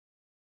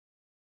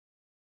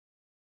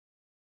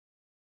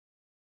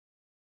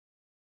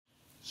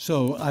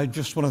So I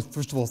just want to,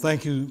 first of all,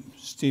 thank you,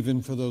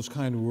 Stephen, for those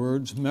kind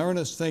words.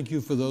 Marinus, thank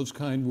you for those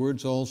kind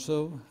words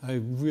also.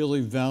 I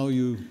really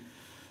value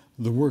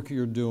the work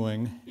you're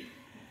doing.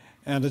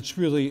 And it's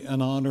really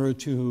an honor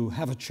to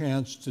have a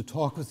chance to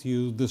talk with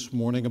you this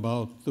morning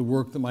about the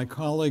work that my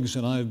colleagues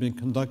and I have been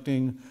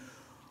conducting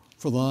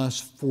for the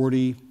last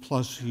 40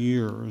 plus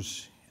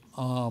years.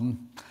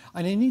 And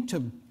I need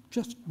to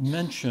just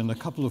mention a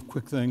couple of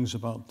quick things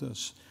about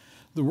this.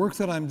 The work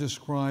that I'm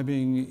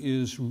describing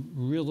is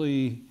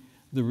really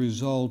the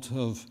result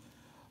of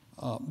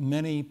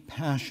many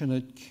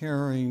passionate,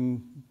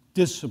 caring,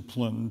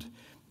 disciplined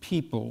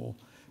people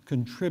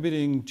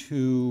contributing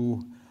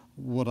to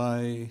what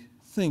I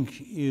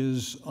think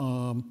is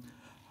an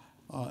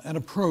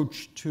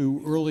approach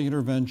to early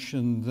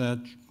intervention that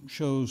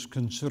shows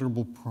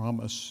considerable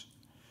promise.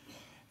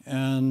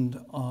 And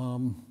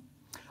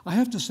I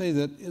have to say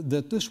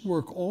that this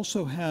work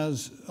also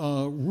has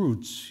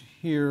roots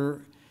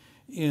here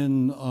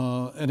in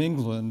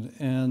England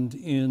and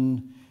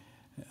in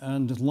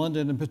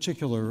London in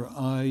particular.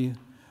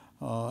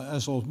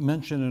 As I'll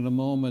mention in a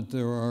moment,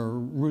 there are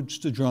roots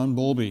to John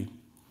Bowlby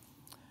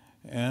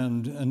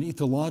and an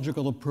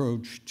ethological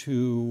approach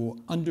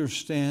to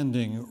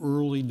understanding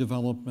early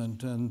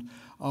development and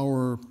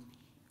our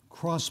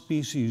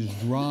cross-species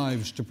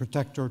drives to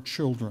protect our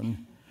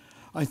children.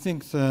 I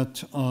think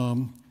that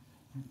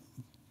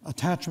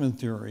attachment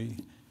theory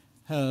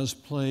has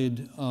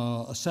played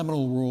a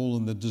seminal role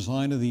in the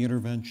design of the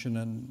intervention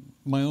and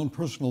my own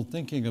personal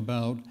thinking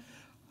about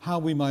how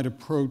we might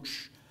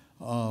approach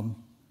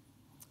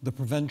the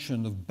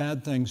prevention of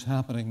bad things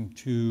happening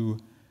to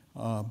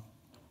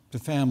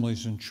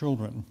families and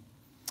children.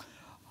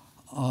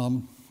 I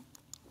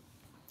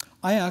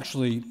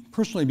actually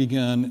personally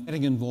began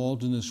getting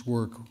involved in this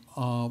work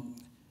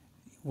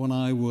when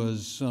I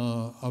was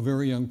a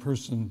very young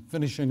person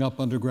finishing up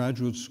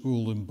undergraduate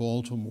school in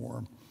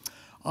Baltimore.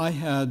 I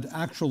had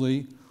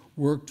actually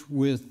worked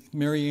with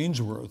Mary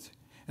Ainsworth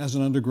as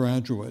an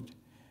undergraduate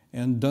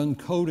and done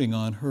coding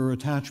on her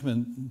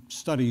attachment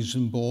studies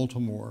in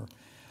Baltimore.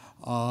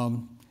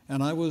 And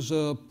I was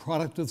a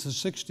product of the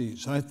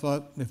 60s. I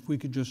thought if we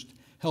could just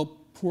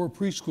help poor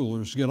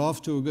preschoolers get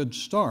off to a good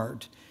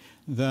start,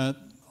 that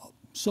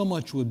so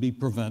much would be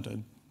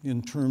prevented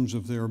in terms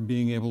of their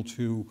being able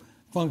to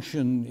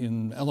function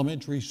in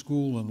elementary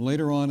school and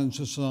later on in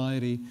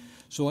society.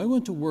 So I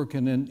went to work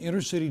in an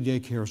inner city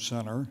daycare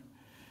center,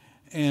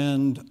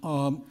 and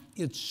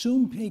it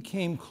soon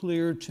became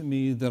clear to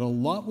me that a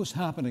lot was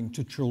happening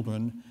to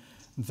children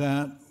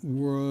that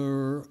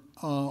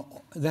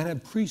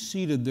had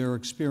preceded their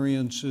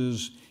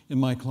experiences in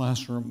my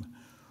classroom.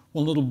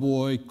 One little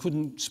boy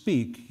couldn't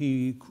speak.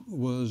 He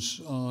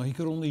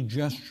could only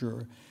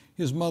gesture.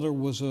 His mother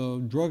was a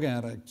drug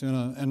addict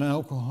and an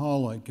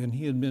alcoholic, and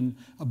he had been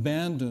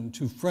abandoned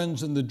to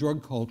friends in the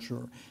drug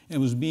culture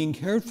and was being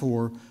cared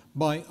for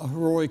by a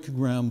heroic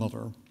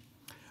grandmother.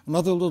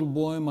 Another little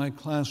boy in my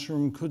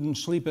classroom couldn't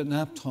sleep at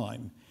nap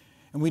time.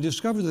 And we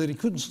discovered that he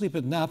couldn't sleep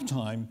at nap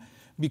time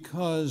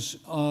because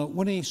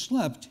when he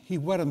slept, he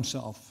wet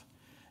himself.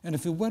 And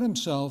if he wet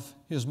himself,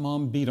 his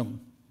mom beat him.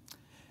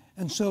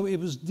 And so it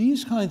was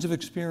these kinds of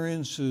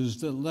experiences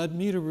that led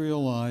me to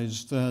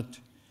realize that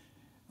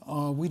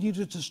we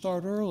needed to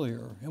start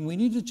earlier, and we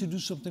needed to do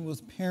something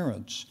with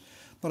parents.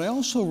 But I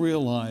also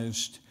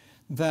realized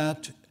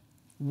that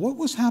what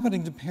was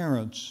happening to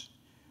parents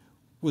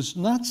was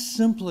not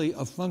simply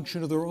a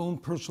function of their own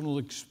personal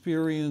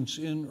experience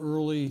in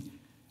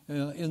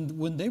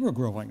when they were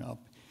growing up.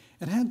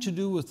 It had to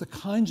do with the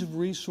kinds of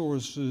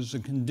resources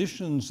and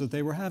conditions that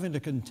they were having to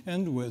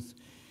contend with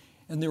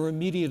in their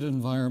immediate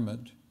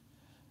environment.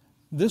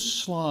 This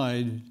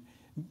slide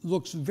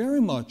looks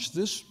very much,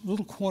 this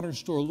little corner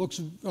store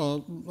looks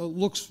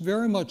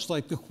very much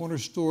like the corner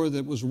store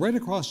that was right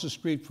across the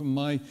street from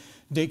my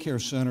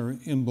daycare center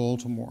in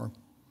Baltimore.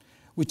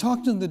 We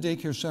talked in the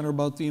daycare center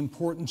about the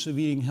importance of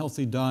eating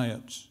healthy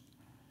diets,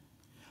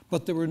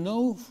 but there were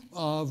no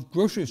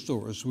grocery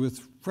stores with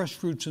fresh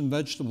fruits and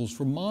vegetables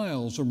for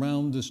miles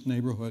around this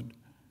neighborhood.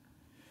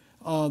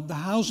 The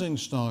housing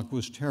stock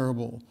was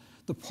terrible.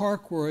 The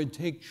park where I'd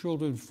take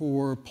children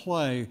for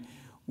play,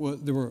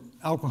 there were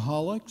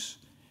alcoholics,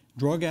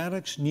 drug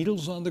addicts,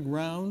 needles on the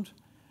ground.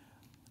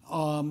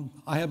 I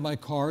had my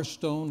car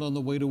stoned on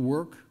the way to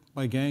work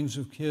by gangs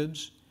of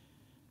kids.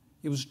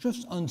 It was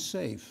just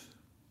unsafe.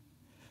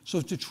 So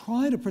to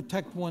try to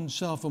protect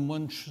oneself and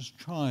one's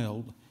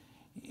child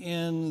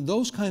in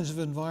those kinds of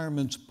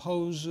environments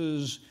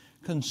poses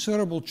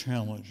considerable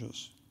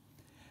challenges.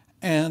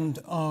 And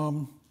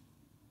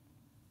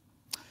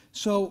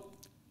so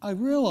I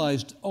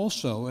realized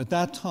also at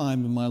that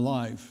time in my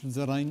life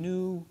that I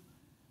knew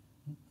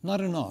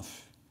not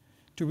enough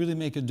to really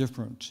make a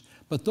difference.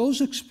 But those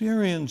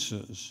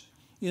experiences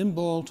in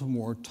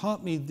Baltimore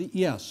taught me that,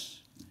 yes,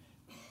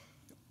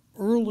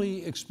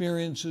 early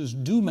experiences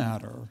do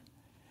matter,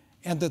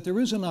 and that there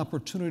is an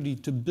opportunity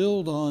to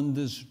build on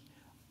this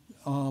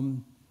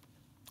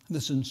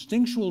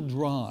instinctual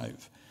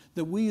drive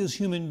that we as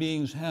human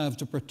beings have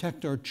to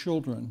protect our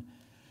children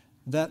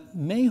that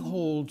may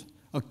hold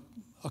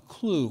a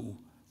clue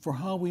for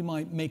how we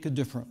might make a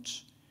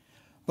difference.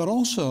 But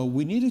also,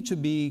 we needed to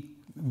be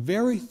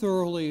very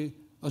thoroughly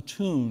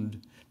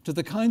attuned to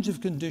the kinds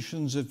of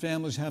conditions that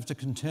families have to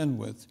contend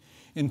with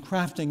in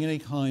crafting any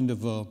kind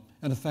of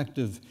an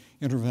effective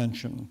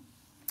intervention.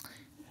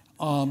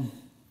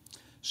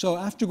 So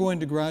after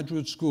going to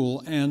graduate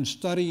school and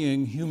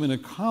studying human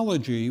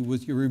ecology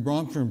with Yuri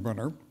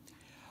Bronfenbrenner,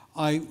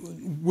 I,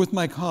 with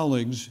my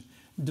colleagues,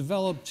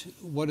 developed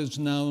what is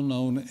now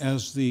known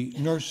as the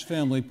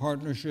Nurse-Family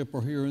Partnership,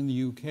 or here in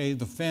the UK,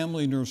 the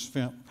Family Nurse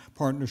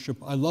Partnership.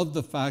 I love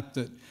the fact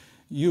that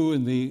you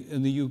in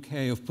the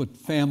UK have put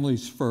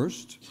families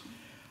first.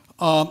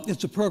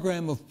 It's a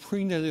program of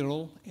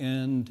prenatal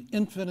and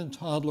infant and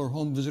toddler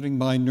home visiting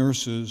by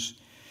nurses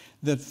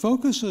that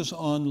focuses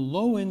on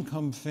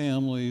low-income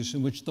families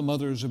in which the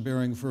mothers are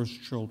bearing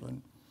first children.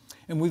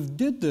 And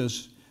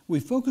we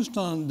focused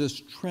on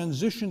this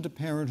transition to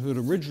parenthood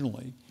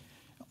originally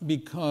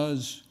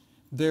because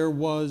there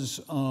was,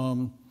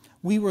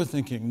 we were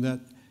thinking that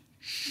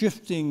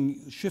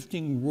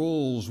shifting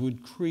roles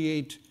would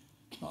create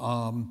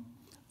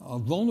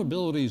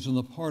vulnerabilities on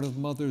the part of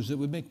mothers that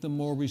would make them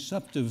more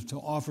receptive to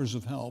offers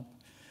of help.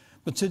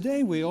 But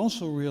today we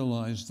also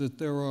realize that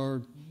there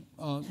are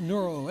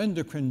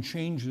neuroendocrine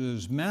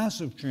changes,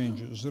 massive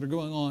changes that are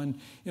going on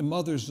in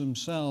mothers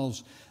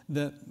themselves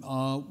that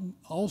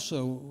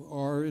also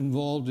are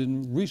involved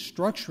in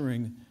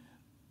restructuring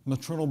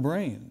maternal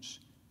brains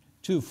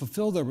to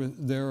fulfill their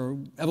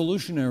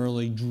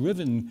evolutionarily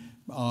driven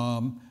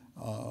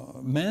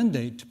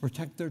mandate to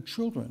protect their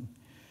children.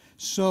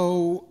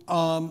 So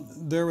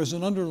there is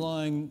an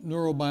underlying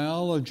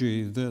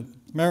neurobiology that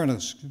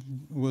Marinus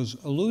was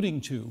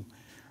alluding to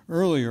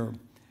earlier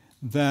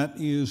that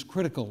is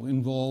critical,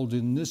 involved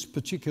in this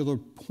particular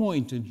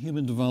point in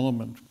human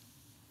development.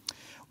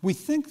 We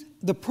think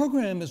the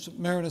program, as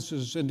Marinus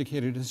has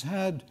indicated, has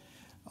had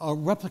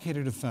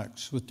replicated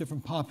effects with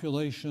different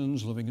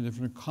populations living in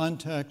different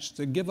contexts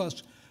that give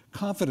us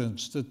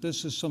confidence that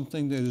this is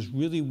something that is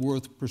really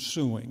worth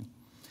pursuing.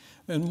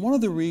 And one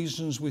of the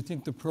reasons we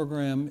think the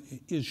program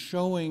is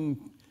showing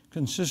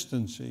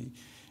consistency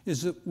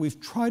is that we've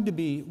tried to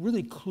be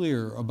really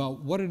clear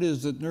about what it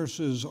is that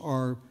nurses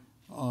are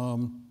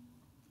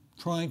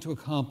trying to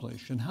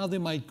accomplish and how they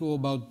might go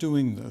about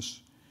doing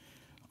this.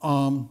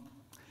 And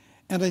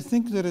I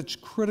think that it's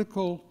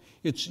critical.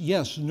 It's,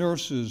 yes,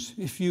 nurses.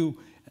 If you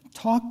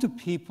talk to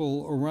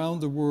people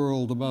around the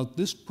world about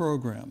this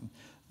program,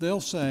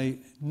 they'll say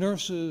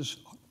nurses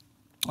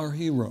are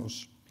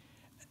heroes.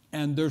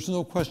 And there's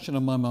no question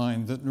in my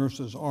mind that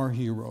nurses are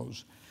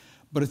heroes.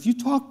 But if you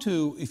talk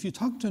to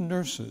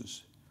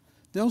nurses,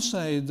 they'll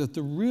say that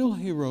the real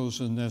heroes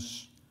in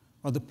this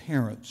are the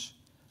parents,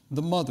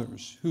 the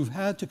mothers, who've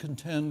had to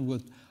contend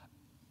with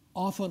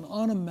often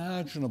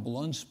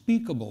unimaginable,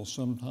 unspeakable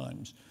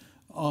sometimes,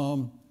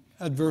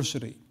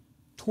 adversity,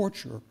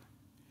 torture.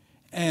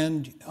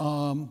 And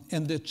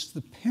it's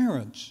the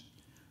parents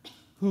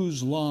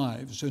whose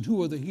lives and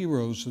who are the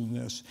heroes in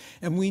this.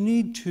 And we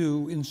need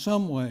to, in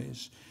some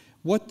ways,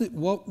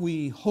 what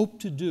we hope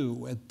to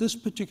do at this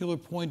particular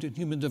point in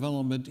human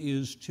development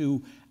is to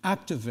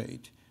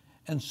activate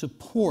and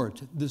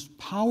support this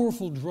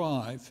powerful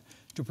drive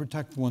to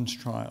protect one's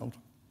child.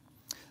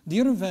 The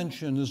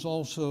intervention is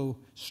also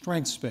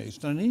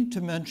strengths-based. I need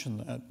to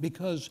mention that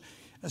because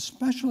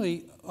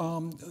especially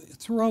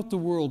throughout the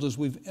world as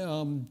we've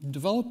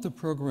developed the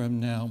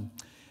program now,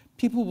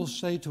 people will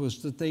say to us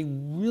that they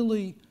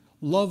really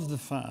love the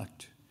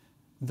fact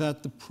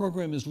that the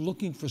program is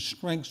looking for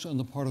strengths on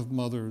the part of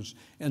mothers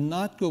and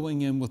not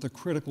going in with a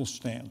critical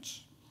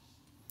stance.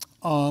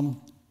 I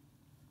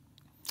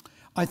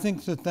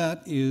think that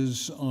that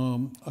is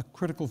a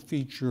critical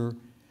feature,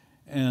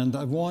 and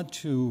I want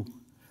to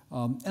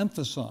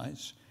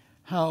emphasize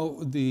how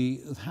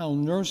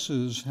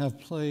nurses have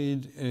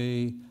played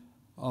a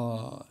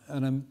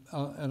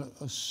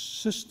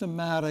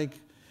systematic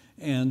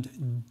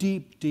and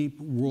deep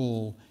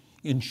role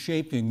in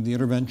shaping the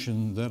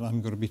intervention that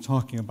I'm going to be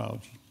talking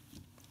about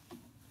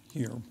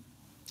here.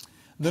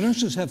 The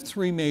nurses have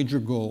three major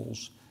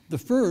goals. The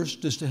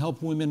first is to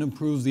help women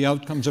improve the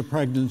outcomes of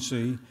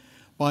pregnancy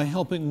by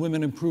helping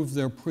women improve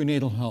their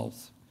prenatal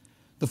health.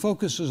 The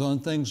focus is on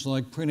things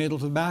like prenatal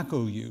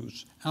tobacco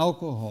use,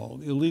 alcohol,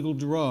 illegal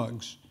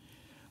drugs,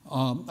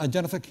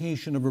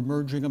 identification of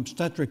emerging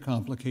obstetric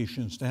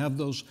complications, to have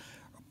those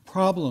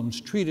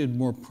problems treated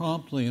more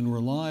promptly and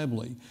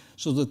reliably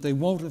so that they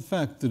won't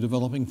affect the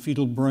developing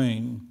fetal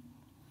brain.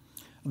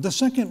 The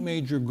second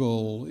major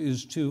goal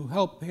is to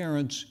help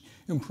parents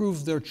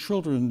improve their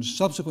children's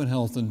subsequent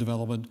health and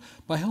development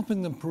by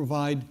helping them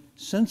provide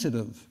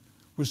sensitive,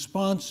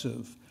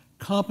 responsive,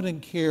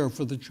 competent care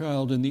for the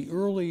child in the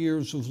early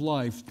years of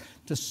life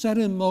to set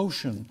in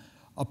motion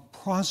a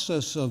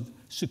process of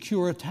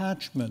secure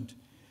attachment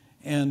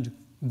and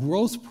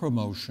growth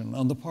promotion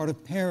on the part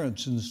of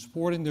parents in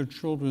supporting their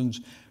children's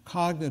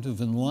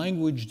cognitive and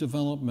language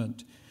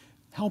development,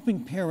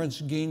 helping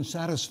parents gain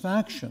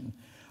satisfaction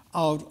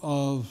out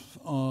of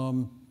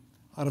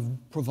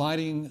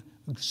providing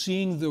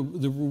seeing the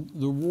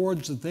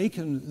rewards that they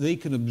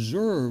can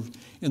observe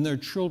in their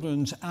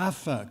children's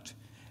affect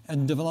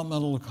and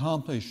developmental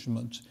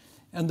accomplishments,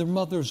 and their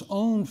mother's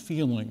own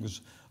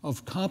feelings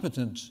of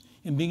competence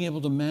in being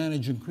able to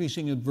manage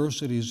increasing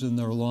adversities in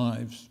their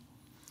lives.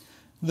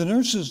 The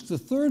nurses, the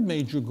third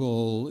major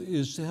goal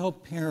is to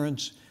help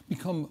parents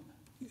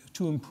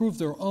to improve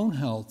their own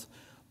health,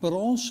 but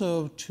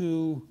also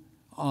to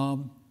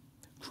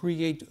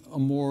create a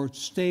more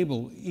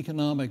stable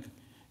economic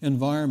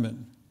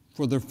environment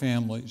for their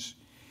families.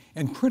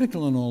 And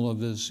critical in all of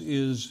this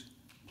is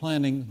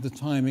planning the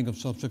timing of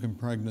subsequent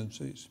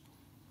pregnancies.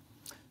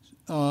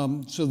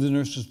 So the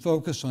nurses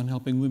focus on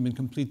helping women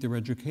complete their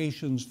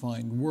educations,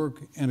 find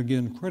work, and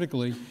again,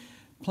 critically,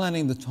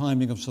 planning the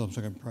timing of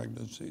subsequent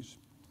pregnancies.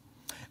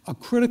 A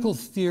critical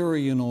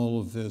theory in all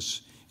of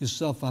this is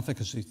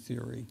self-efficacy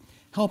theory,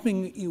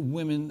 helping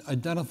women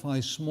identify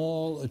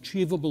small,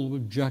 achievable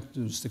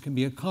objectives that can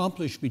be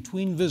accomplished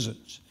between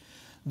visits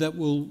that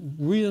will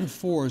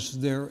reinforce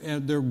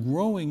their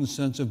growing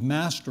sense of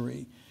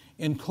mastery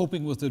in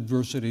coping with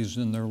adversities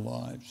in their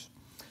lives.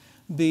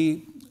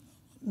 The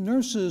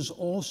nurses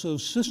also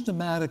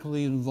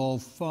systematically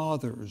involve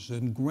fathers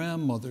and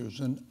grandmothers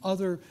and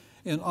other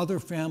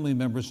family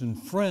members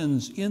and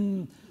friends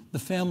in the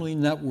family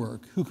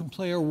network who can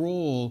play a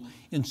role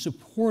in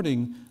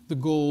supporting the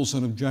goals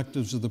and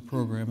objectives of the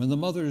program and the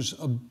mother's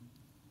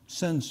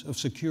sense of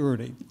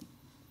security.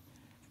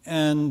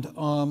 And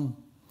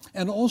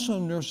also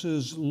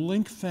nurses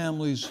link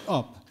families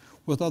up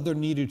with other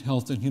needed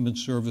health and human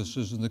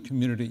services in the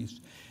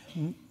communities.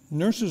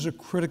 Nurses are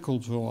critical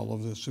to all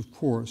of this, of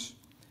course,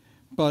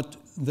 but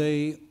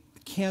they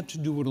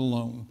can't do it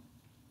alone.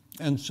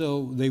 And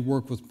so they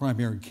work with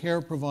primary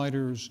care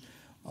providers,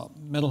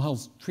 mental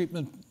health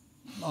treatment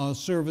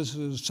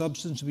services,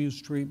 substance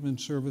abuse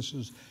treatment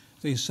services.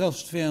 They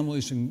assist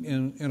families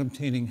in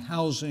obtaining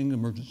housing,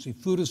 emergency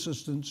food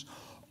assistance,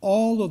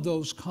 all of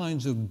those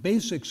kinds of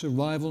basic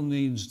survival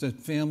needs that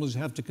families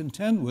have to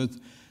contend with,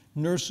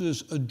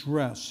 nurses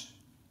address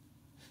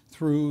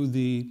through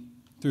the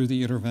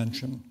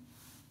intervention.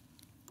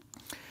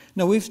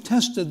 Now, we've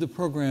tested the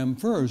program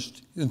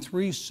first in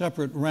 3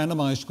 separate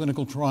randomized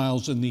clinical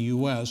trials in the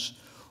US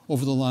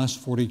over the last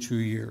 42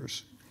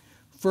 years.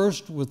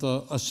 First, with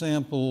a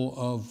sample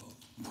of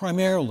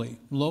primarily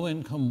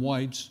low-income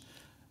whites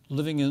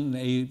living in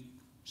a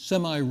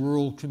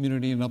semi-rural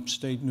community in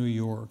upstate New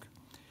York.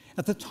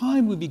 At the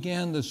time we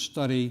began this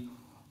study,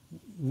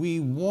 we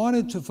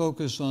wanted to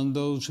focus on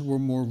those who were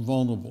more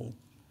vulnerable,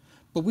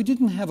 but we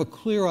didn't have a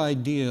clear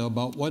idea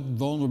about what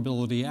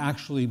vulnerability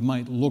actually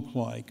might look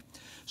like.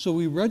 So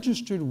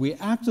we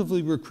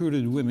actively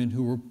recruited women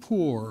who were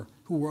poor,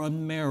 who were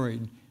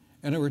unmarried,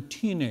 and who were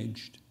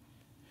teenaged.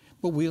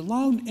 But we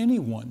allowed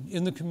anyone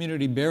in the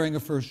community bearing a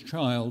first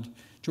child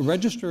to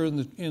register in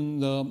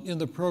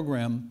the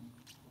program,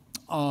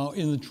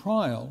 in the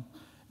trial,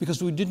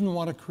 because we didn't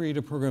want to create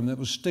a program that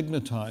was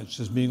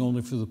stigmatized as being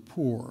only for the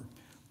poor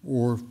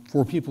or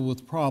for people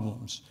with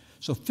problems.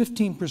 So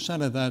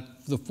 15% of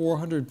the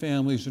 400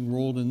 families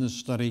enrolled in this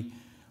study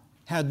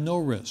had no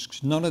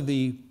risks, none of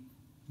the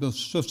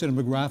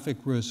sociodemographic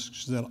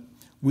risks that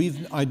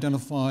we've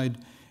identified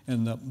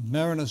and that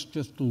Marinus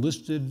just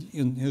listed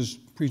in his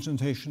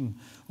presentation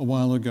a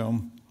while ago.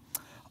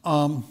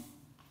 90%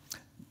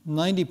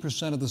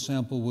 of the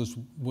sample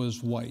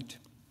was white.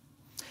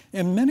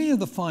 And many of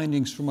the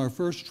findings from our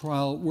first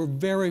trial were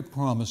very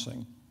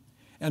promising.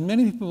 And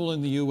many people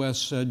in the US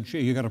said, gee,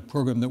 you got a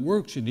program that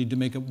works, you need to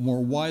make it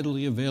more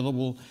widely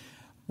available.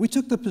 We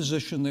took the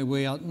position that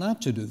we ought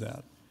not to do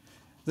that,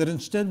 that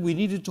instead we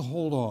needed to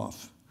hold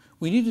off.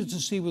 We needed to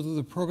see whether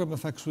the program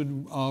effects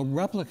would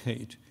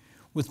replicate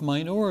with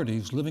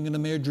minorities living in a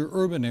major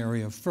urban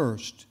area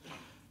first.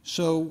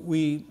 So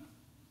we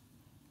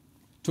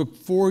took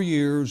 4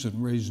 years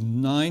and raised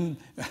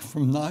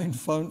from nine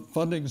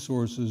funding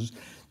sources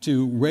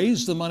to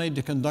raise the money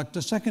to conduct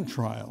a second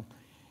trial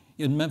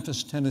in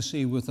Memphis,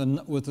 Tennessee, with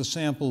a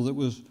sample that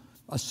was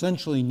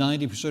essentially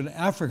 90%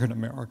 African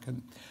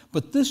American.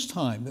 But this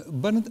time,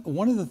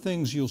 one of the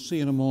things you'll see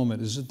in a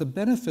moment is that the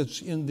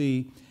benefits in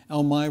the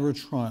Elmira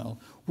trial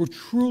were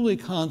truly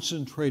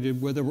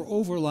concentrated where there were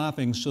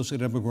overlapping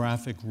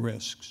sociodemographic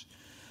risks.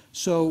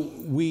 So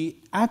we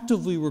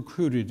actively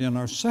recruited in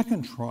our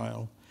second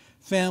trial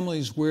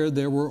families where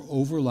there were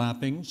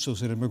overlapping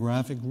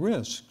sociodemographic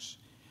risks.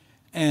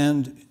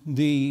 And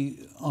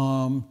we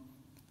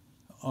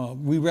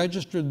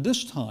registered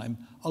this time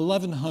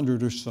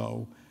 1,100 or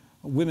so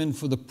women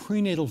for the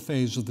prenatal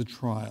phase of the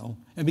trial.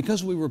 And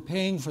because we were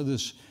paying for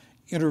this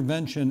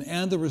intervention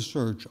and the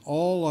research,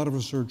 all out of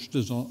research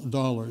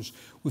dollars,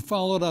 we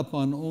followed up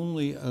on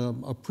only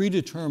a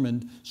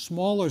predetermined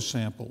smaller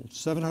sample,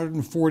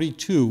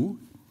 742,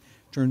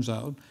 turns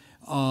out,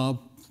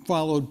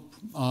 followed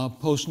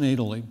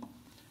postnatally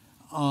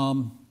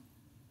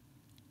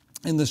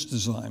in this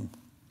design.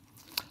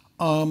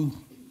 And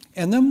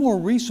then more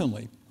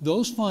recently,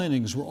 those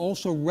findings were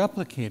also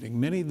replicating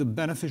many of the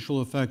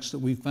beneficial effects that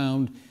we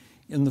found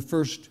in the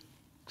first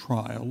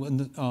trial,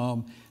 and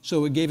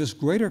so it gave us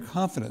greater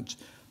confidence.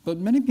 But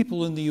many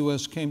people in the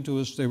U.S. came to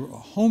us, they were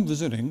home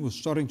visiting, was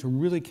starting to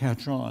really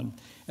catch on,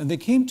 and they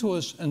came to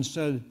us and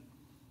said,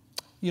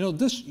 you know,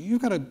 you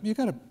got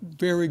a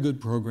very good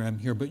program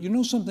here, but you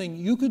know something,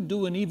 you could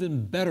do an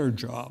even better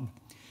job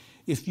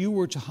if you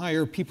were to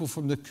hire people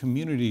from the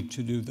community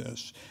to do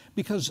this,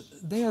 because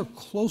they are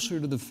closer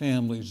to the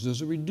families,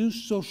 there's a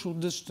reduced social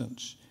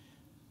distance.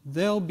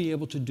 They'll be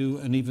able to do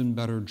an even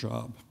better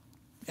job.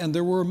 And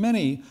there were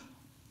many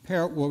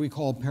what we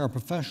call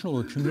paraprofessional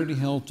or community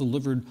health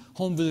delivered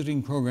home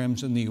visiting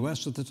programs in the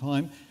US at the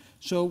time.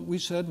 So we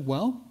said,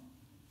 well,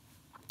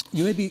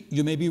 you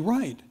may be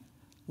right.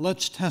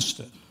 Let's test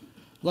it.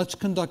 Let's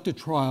conduct a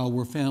trial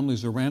where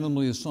families are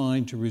randomly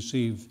assigned to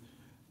receive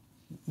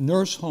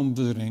nurse home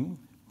visiting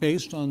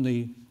based on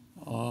the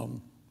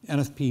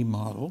NFP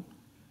model,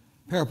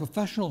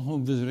 paraprofessional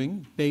home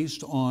visiting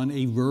based on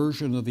a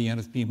version of the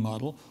NFP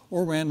model,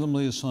 or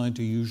randomly assigned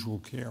to usual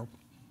care.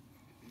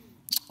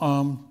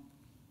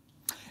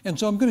 And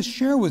so I'm going to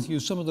share with you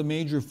some of the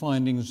major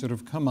findings that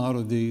have come out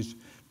of these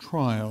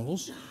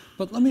trials.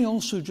 But let me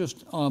also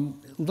just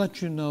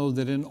let you know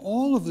that in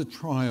all of the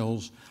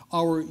trials,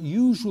 our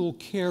usual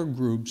care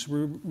groups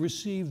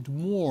received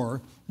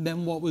more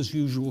than what was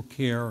usual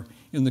care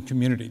in the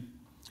community.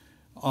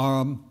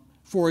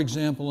 For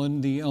example,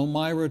 in the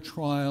Elmira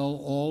trial,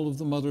 all of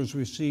the mothers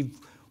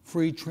received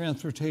free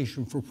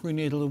transportation for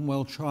prenatal and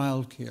well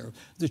child care.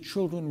 The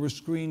children were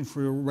screened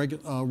for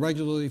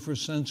regularly for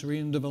sensory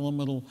and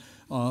developmental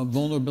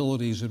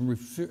vulnerabilities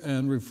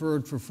and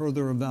referred for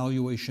further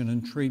evaluation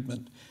and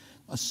treatment.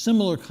 A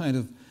similar kind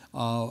of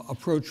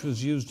approach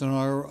was used in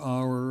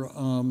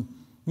our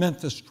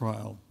Memphis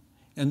trial,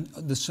 and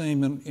the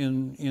same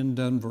in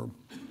Denver.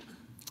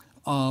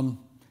 And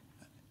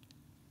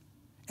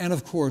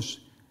of course,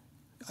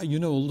 you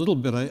know a little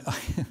bit,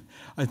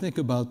 I think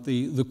about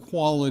the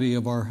quality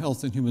of our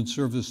health and human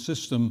service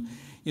system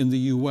in the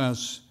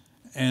US,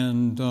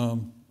 and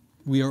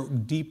we are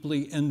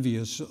deeply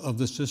envious of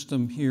the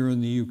system here in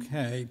the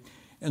UK,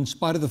 in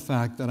spite of the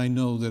fact that I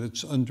know that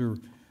it's under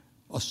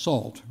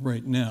assault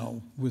right now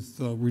with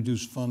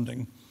reduced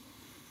funding.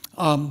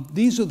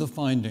 These are the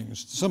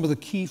findings, some of the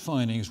key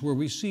findings, where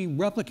we see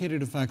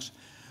replicated effects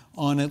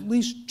on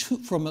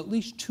from at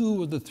least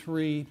two of the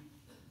three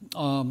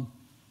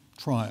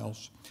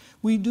trials.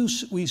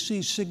 We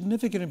see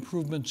significant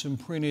improvements in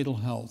prenatal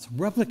health,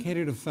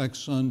 replicated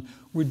effects on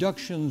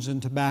reductions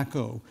in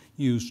tobacco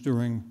use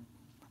during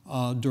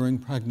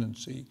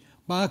pregnancy,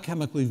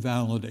 biochemically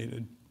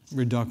validated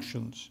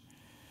reductions,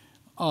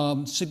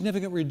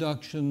 significant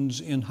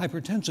reductions in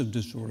hypertensive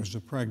disorders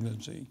of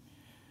pregnancy.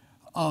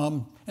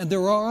 And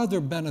there are other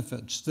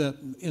benefits that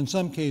in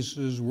some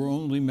cases were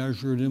only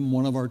measured in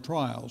one of our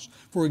trials.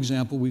 For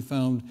example, we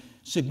found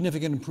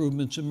significant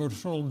improvements in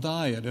maternal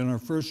diet in our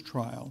first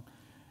trial,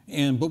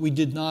 but we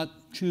did not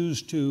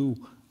choose to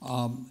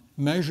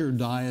measure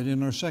diet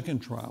in our second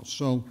trial.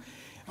 So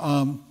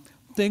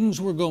things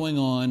were going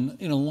on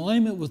in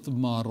alignment with the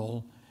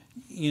model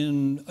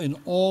in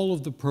all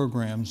of the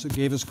programs that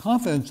gave us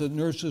confidence that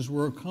nurses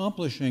were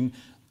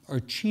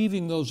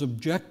achieving those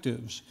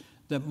objectives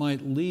that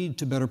might lead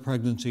to better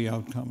pregnancy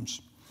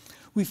outcomes.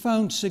 We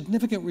found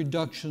significant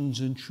reductions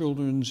in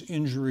children's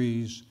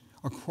injuries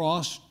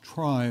across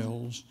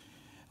trials,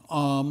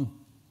 and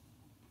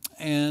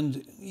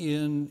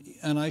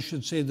I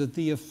should say that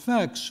the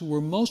effects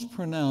were most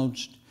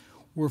pronounced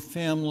where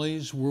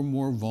families were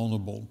more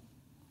vulnerable.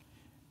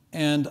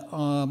 And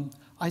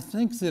I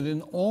think that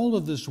in all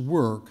of this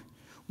work,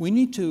 we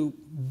need to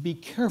be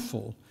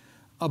careful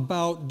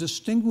about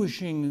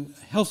distinguishing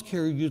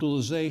healthcare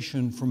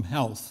utilization from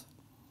health.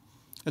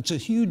 It's a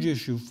huge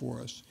issue for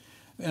us.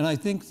 And I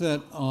think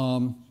that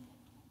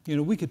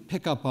we could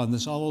pick up on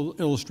this. I'll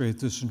illustrate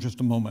this in just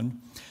a moment.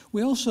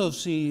 We also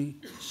see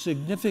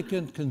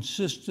significant,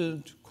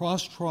 consistent,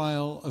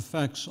 cross-trial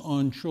effects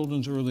on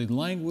children's early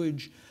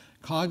language,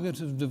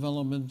 cognitive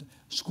development,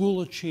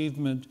 school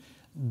achievement,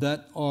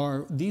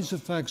 these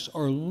effects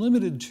are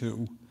limited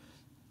to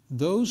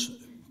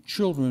those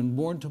children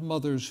born to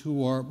mothers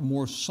who are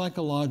more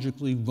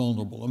psychologically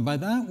vulnerable. And by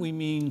that we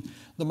mean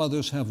the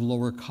mothers have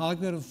lower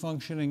cognitive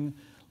functioning,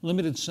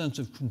 limited sense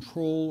of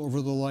control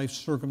over the life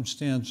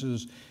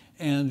circumstances,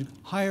 and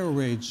higher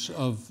rates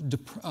of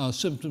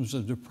symptoms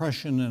of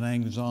depression and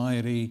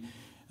anxiety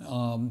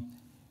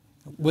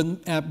when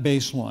at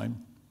baseline.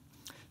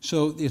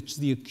 So it's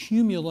the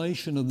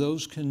accumulation of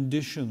those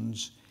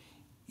conditions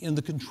in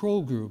the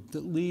control group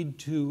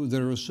that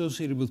are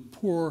associated with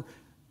poor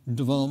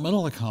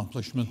developmental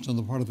accomplishments on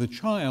the part of the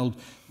child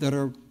that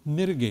are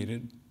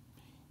mitigated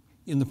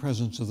in the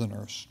presence of the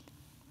nurse.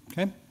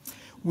 Okay?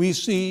 We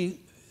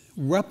see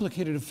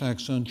replicated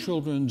effects on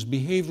children's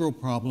behavioral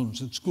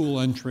problems at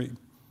school entry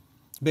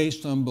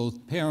based on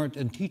both parent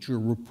and teacher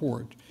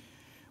report.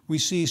 We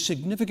see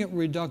significant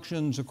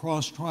reductions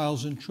across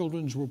trials in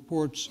children's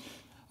reports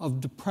of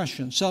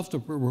depression,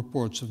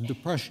 self-reports of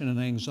depression and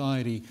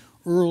anxiety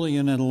early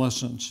in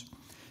adolescence.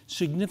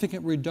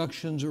 Significant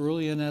reductions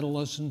early in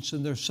adolescence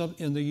in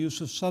the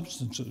use of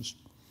substances.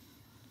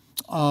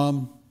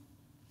 And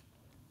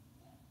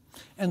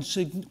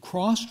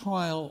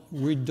cross-trial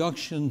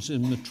reductions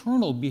in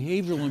maternal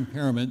behavioral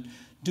impairment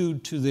due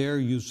to their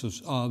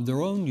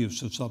own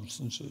use of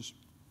substances.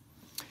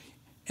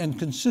 And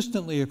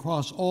consistently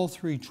across all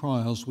three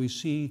trials, we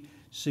see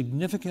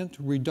significant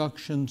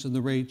reductions in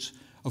the rates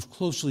of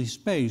closely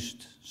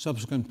spaced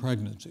subsequent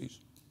pregnancies.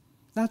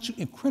 That's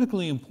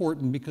critically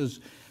important because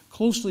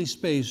closely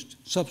spaced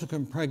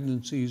subsequent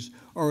pregnancies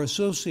are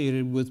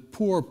associated with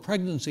poor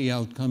pregnancy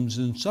outcomes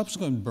in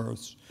subsequent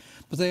births,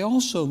 but they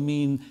also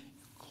mean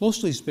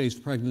closely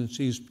spaced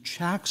pregnancies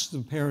tax the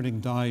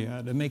parenting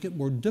dyad and make it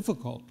more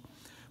difficult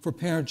for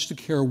parents to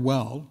care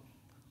well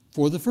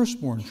for the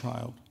firstborn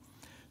child.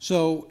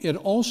 So it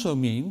also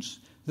means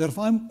that if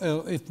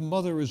a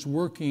mother is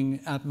working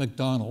at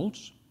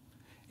McDonald's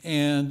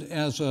and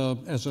at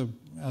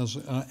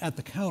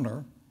the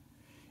counter,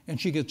 and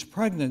she gets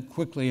pregnant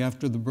quickly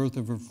after the birth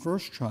of her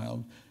first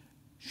child,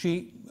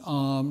 she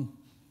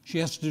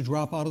has to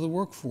drop out of the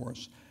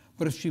workforce.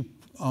 But if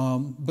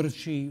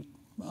she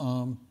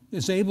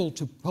is able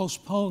to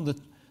postpone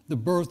the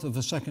birth of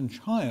a second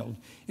child,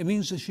 it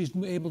means that she's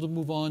able to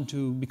move on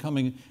to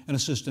becoming an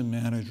assistant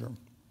manager.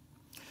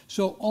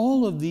 So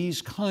all of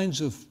these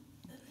kinds of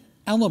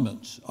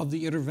elements of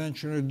the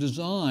intervention are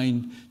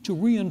designed to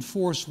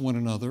reinforce one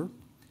another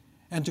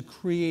and to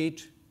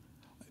create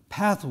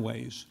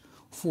pathways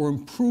for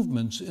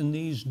improvements in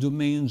these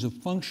domains of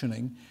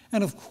functioning.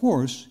 And of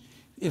course,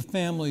 if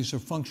families are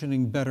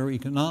functioning better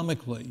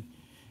economically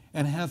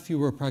and have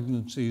fewer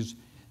pregnancies,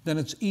 then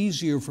it's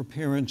easier for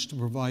parents to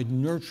provide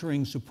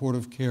nurturing,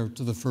 supportive care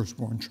to the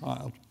firstborn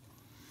child.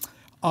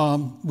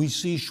 We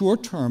see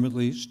short-term, at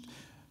least,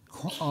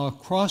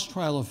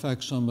 cross-trial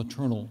effects on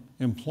maternal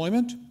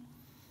employment.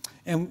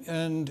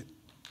 And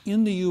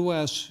in the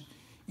US,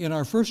 in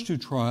our first two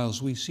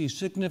trials, we see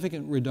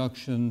significant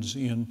reductions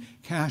in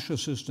cash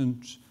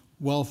assistance,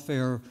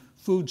 welfare,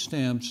 food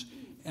stamps,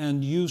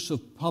 and use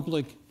of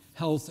public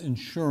health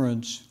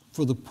insurance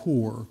for the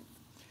poor.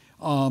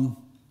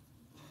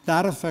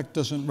 That effect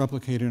doesn't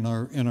replicate in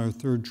our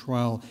third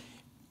trial,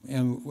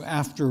 and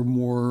after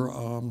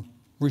more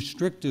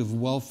restrictive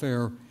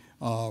welfare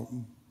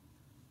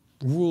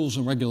rules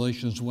and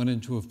regulations went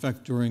into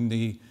effect during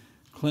the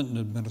Clinton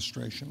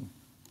administration.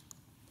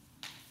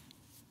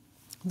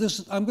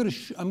 I'm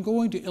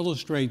going to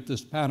illustrate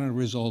this pattern of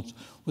results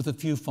with a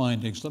few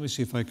findings. Let me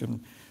see if I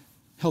can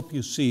help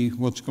you see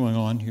what's going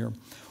on here.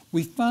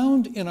 We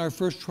found in our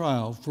first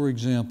trial, for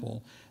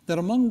example, that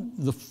among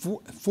the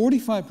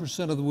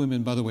 45% of the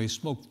women, by the way,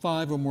 smoked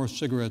 5 or more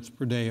cigarettes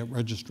per day at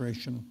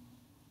registration.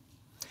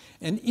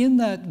 And in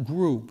that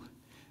group,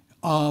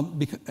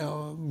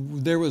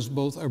 there was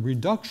both a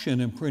reduction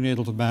in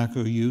prenatal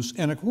tobacco use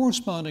and a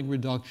corresponding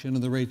reduction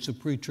in the rates of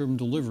preterm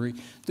delivery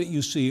that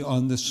you see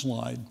on this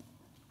slide.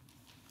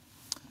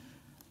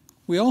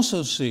 We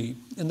also see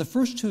in the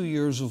first 2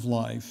 years of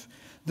life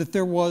that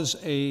there was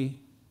a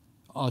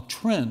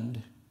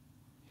trend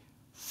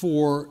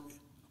for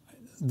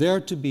there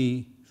to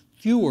be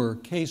fewer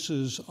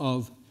cases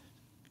of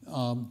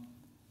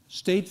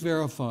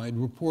state-verified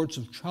reports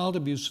of child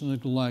abuse and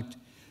neglect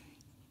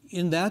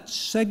in that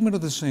segment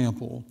of the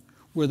sample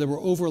where there were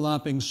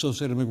overlapping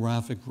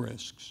sociodemographic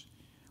risks,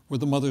 where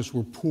the mothers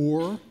were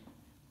poor,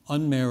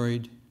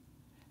 unmarried,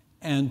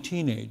 and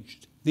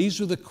teenaged. These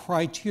are the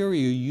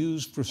criteria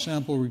used for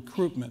sample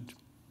recruitment.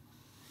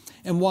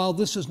 And while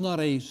this is not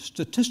a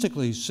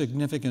statistically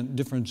significant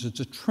difference, it's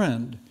a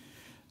trend,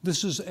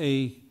 this is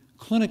a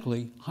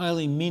clinically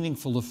highly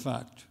meaningful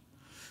effect.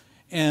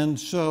 And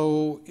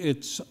so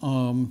it's,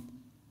 and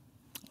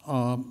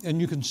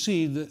you can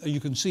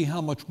see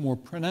how much more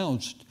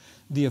pronounced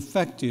the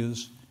effect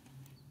is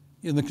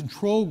in the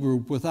control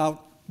group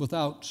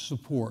without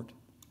support.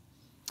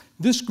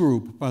 This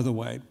group, by the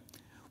way,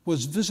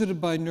 was visited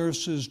by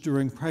nurses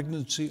during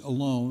pregnancy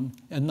alone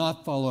and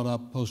not followed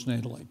up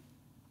postnatally.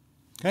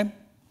 Okay?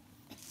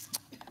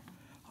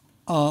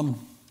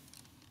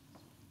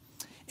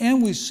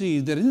 And we see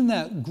that in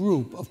that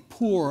group of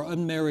poor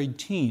unmarried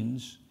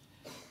teens,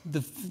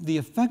 the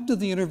effect of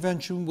the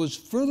intervention was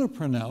further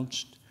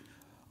pronounced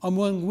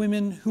among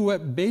women who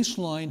at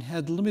baseline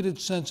had limited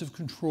sense of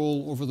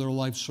control over their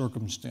life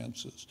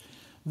circumstances.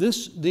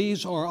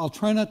 These are, I'll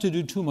try not to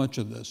do too much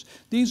of this,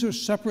 these are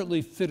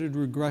separately fitted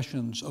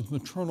regressions of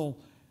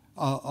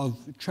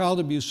of child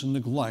abuse and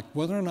neglect,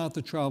 whether or not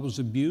the child was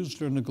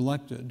abused or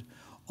neglected,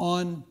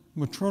 on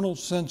maternal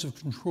sense of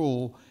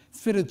control,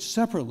 fitted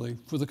separately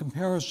for the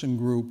comparison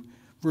group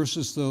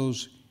versus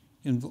those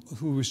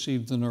who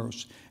received the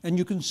nurse. And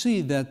you can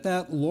see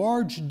that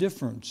large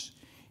difference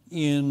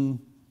in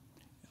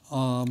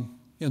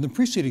the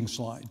preceding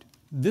slide,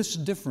 this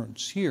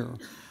difference here,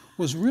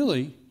 was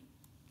really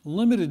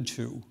limited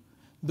to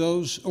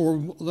those, or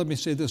let me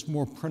say this,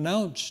 more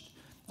pronounced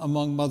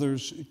among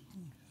mothers,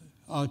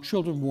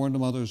 children born to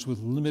mothers with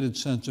limited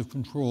sense of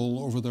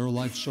control over their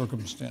life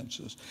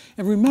circumstances.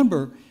 And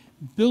remember,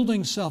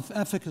 building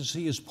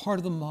self-efficacy is part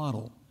of the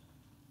model.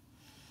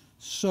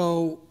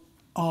 So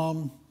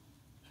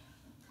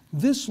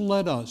this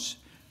led us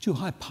to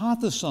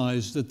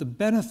hypothesize that the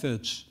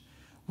benefits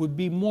would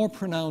be more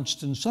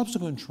pronounced in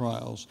subsequent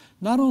trials,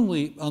 not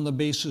only on the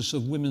basis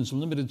of women's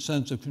limited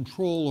sense of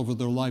control over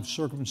their life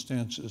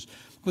circumstances,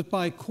 but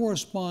by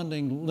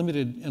corresponding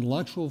limited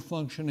intellectual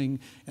functioning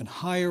and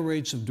higher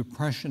rates of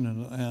depression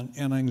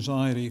and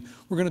anxiety.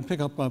 We're going to pick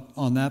up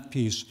on that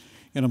piece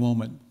in a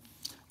moment.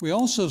 We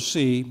also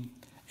see,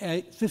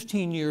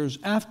 15 years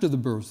after the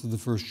birth of the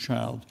first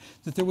child,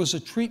 that there was a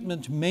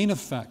treatment main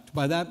effect.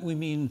 By that we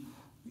mean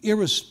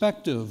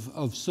irrespective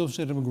of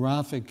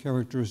sociodemographic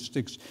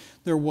characteristics,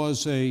 there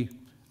was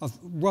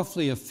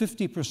roughly a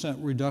 50%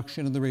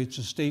 reduction in the rates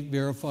of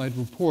state-verified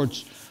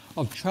reports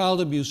of child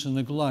abuse and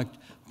neglect,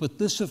 but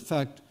this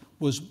effect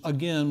was,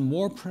 again,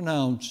 more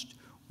pronounced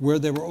where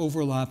there were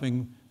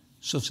overlapping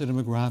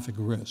sociodemographic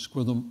risk,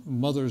 where the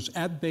mothers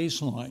at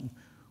baseline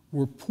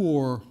were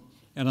poor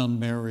and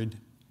unmarried,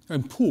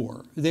 and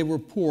poor. They were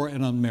poor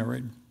and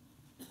unmarried.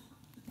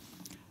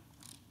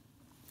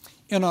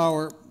 And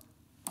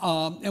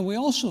we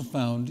also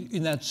found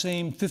in that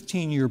same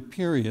 15-year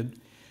period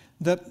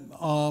that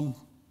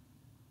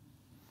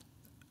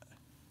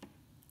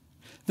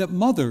that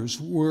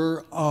mothers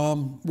were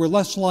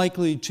less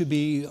likely to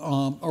be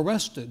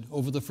arrested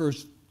over the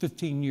first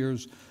 15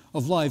 years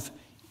of life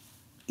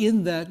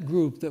in that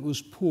group that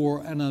was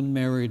poor and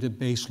unmarried at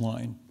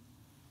baseline.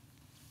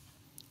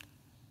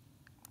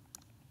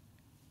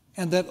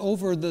 And that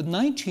over the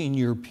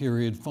 19-year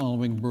period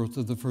following birth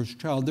of the first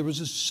child, there was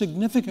a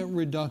significant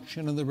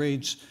reduction in the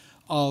rates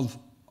of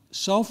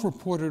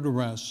self-reported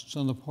arrests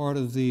on the part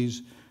of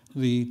the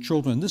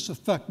children. This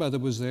effect, by the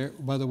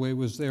way,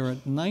 was there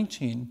at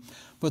 19,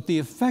 but the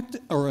effect,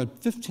 or at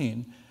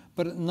 15,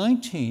 but at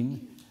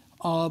 19,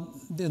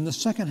 in the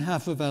second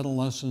half of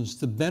adolescence,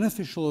 the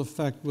beneficial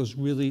effect was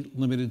really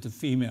limited to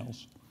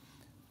females.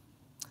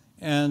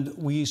 And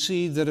we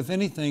see that, if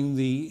anything,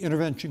 the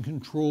intervention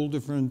control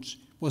difference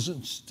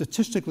wasn't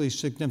statistically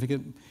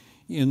significant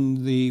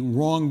in the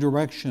wrong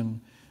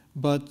direction,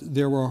 but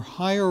there were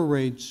higher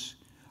rates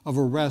of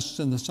arrests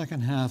in the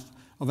second half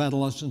of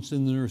adolescence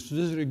in the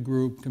nurse-visited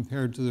group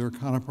compared to their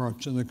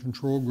counterparts in the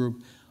control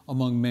group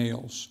among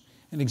males.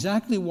 And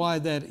exactly why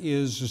that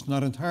is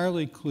not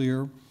entirely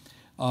clear.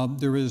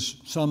 There is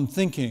some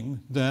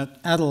thinking that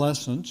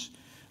adolescence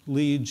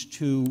leads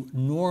to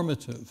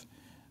normative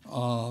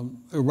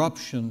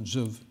eruptions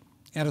of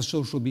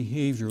antisocial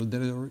behavior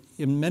that are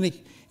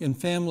in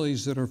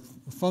families that are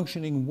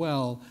functioning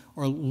well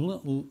are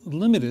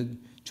limited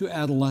to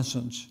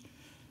adolescence.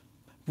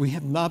 We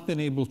have not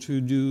been able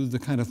to do the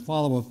kind of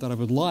follow-up that I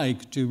would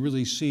like to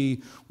really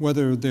see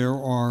whether there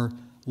are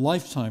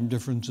lifetime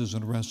differences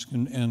in arrests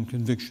and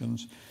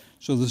convictions.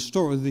 So the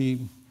story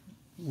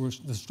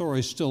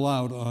is still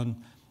out on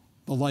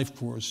the life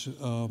course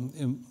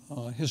in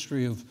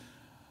history of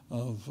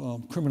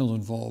criminal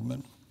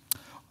involvement.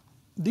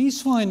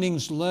 These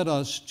findings led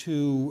us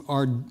to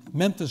our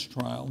Memphis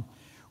trial,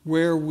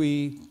 where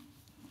we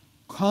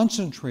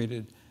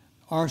concentrated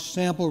our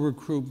sample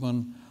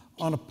recruitment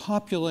on a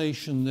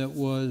population that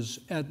was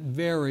at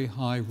very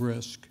high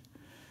risk.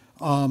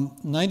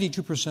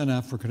 92%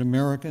 African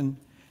American,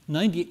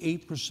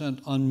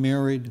 98%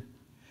 unmarried.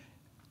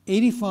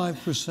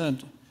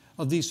 85%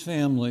 of these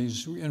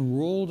families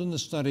enrolled in the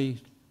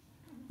study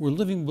were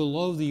living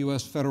below the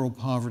U.S. federal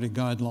poverty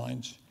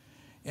guidelines.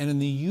 And in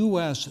the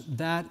U.S.,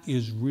 that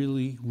is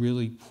really,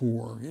 really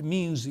poor. It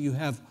means that you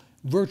have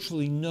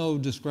virtually no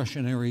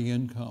discretionary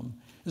income.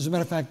 As a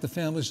matter of fact, the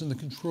families in the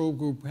control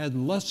group had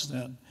less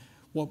than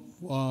what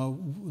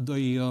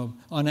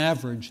on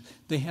average.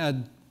 They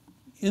had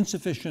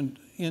insufficient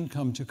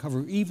income to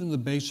cover even the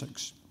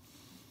basics.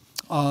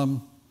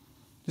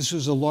 This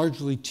was a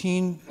largely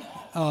teen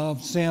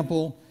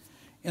sample,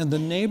 and the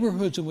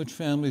neighborhoods in which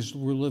families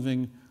were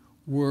living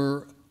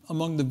were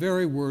among the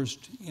very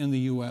worst in the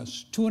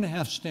U.S.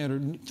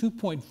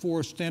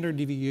 2.4 standard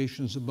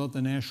deviations above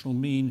the national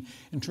mean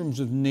in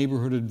terms of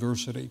neighborhood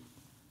adversity.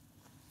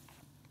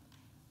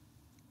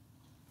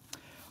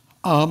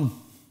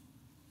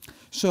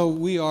 So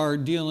we are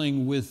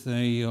dealing with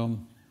a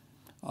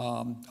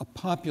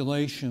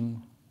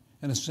population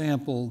and a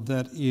sample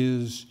that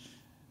is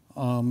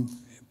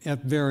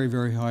at very,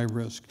 very high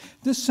risk.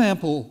 This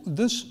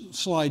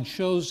slide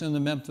shows in the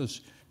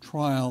Memphis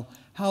trial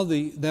how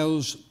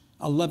those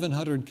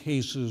 1,100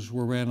 cases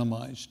were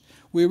randomized.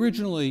 We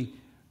originally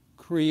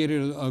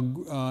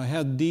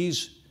had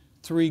these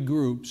three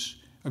groups: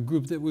 a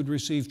group that would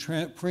receive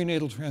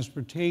prenatal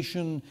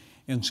transportation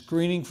and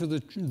screening for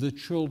the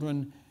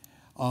children,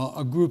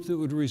 a group that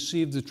would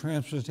receive the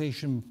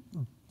transportation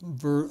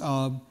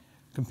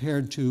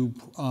compared to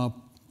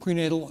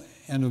prenatal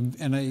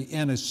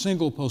and a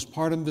single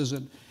postpartum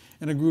visit,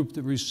 and a group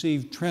that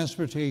received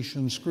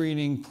transportation,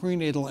 screening,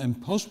 prenatal, and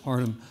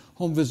postpartum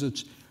home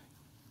visits.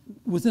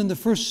 Within the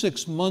first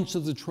 6 months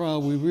of the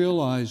trial, we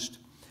realized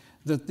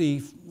that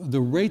the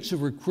rates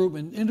of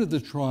recruitment into the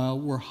trial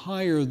were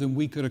higher than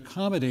we could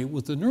accommodate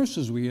with the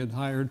nurses we had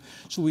hired,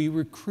 so we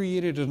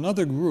created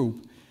another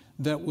group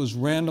that was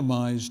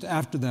randomized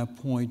after that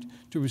point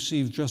to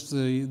receive just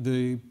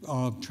the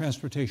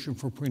transportation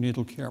for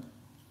prenatal care.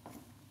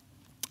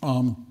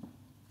 For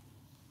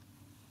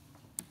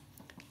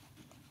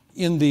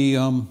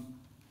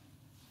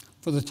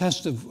the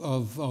test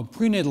of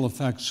prenatal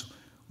effects,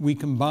 we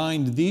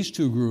combined these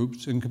two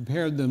groups and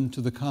compared them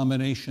to the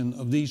combination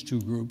of these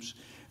two groups.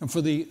 And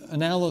for the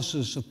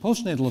analysis of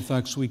postnatal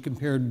effects, we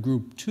compared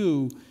group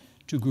 2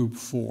 to group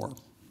 4.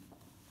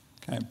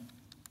 Okay.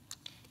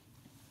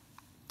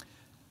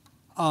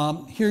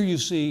 Here you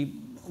see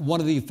one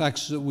of the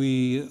effects that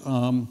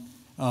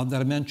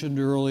that I mentioned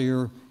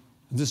earlier.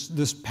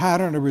 This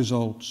pattern of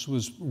results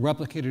was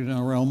replicated in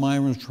our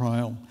Elmira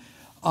trial.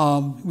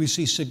 We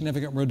see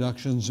significant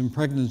reductions in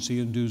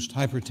pregnancy-induced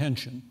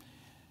hypertension.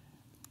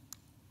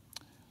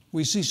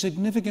 We see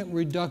significant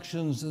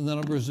reductions in the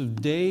numbers of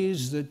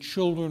days that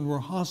children were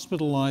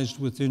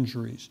hospitalized with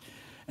injuries.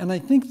 And I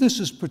think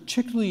this is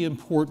particularly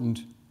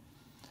important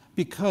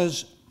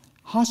because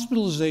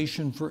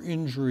hospitalization for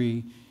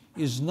injury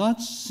is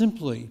not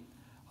simply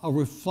a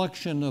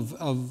reflection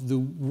of the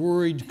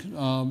worried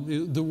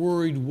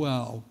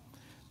well.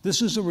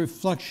 This is a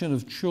reflection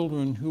of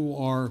children who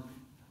are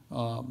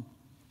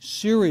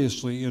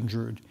seriously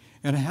injured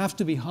and have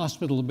to be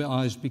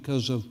hospitalized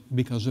because of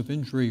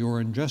injury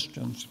or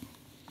ingestions.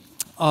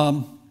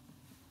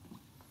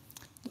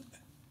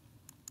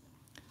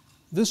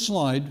 This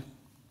slide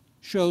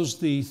shows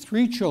the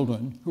 3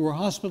 children who were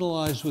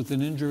hospitalized with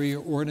an injury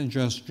or an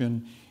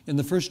ingestion in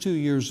the first 2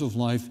 years of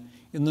life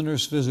in the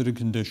nurse-visited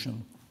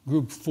condition,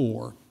 group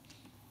 4.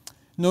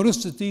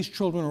 Notice that these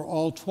children are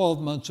all 12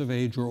 months of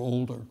age or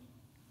older.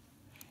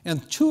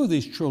 And 2 of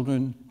these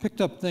children picked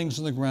up things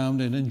on the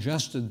ground and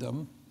ingested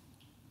them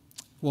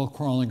while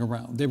crawling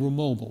around. They were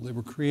mobile. They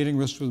were creating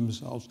risk for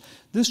themselves.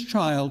 This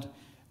child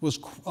was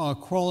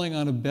crawling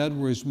on a bed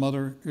where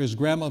his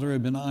grandmother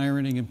had been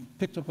ironing and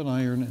picked up an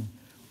iron and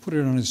put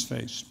it on his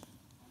face.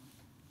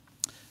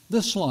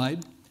 This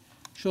slide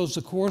shows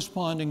the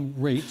corresponding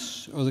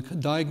rates or the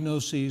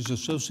diagnoses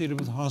associated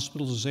with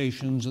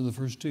hospitalizations in the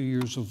first 2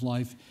 years of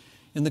life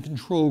in the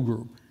control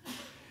group.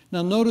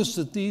 Now notice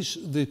that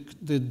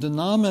the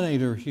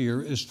denominator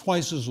here is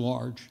twice as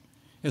large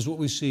as what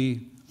we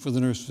see for the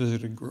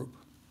nurse-visited group.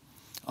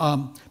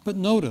 But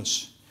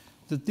notice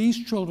that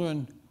these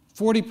children,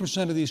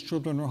 40% of these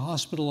children are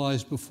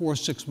hospitalized before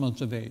 6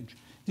 months of age.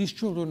 These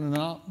children are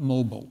not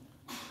mobile.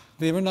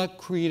 They are not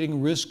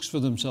creating risks for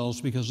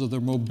themselves because of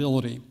their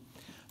mobility.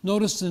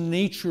 Notice the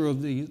nature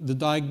of the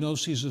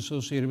diagnoses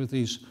associated with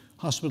these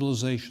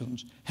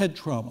hospitalizations: head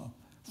trauma,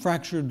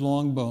 fractured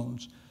long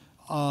bones,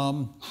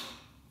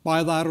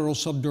 bilateral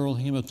subdural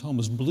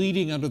hematomas,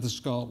 bleeding under the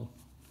skull,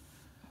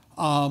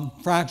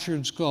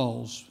 fractured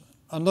skulls.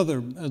 A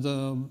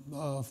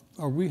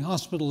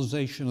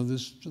rehospitalization of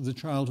the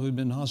child who had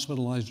been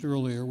hospitalized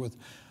earlier with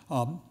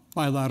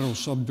bilateral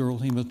subdural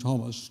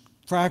hematomas,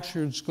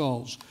 fractured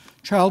skulls,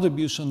 child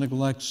abuse and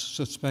neglect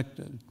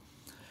suspected.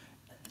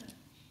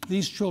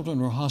 These children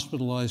were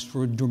hospitalized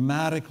for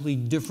dramatically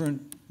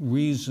different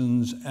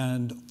reasons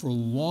and for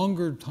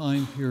longer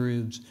time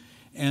periods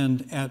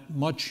and at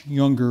much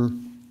younger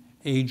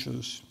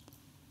ages.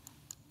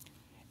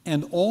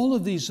 And all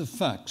of these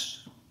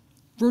effects,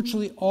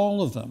 virtually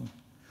all of them,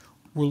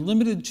 were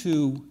limited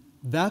to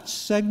that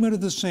segment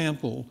of the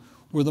sample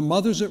where the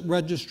mothers at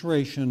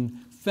registration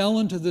fell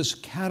into this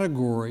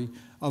category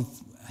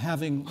of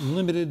having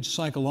limited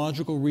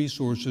psychological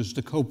resources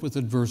to cope with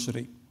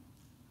adversity.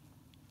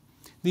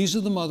 These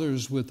are the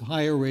mothers with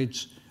higher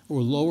rates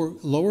or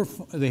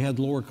they had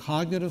lower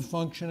cognitive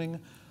functioning,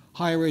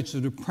 higher rates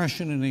of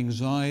depression and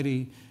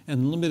anxiety,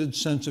 and limited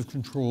sense of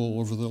control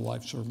over their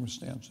life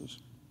circumstances.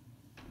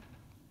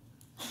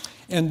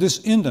 And this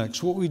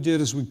index, what we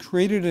did is we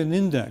created an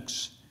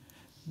index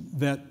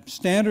that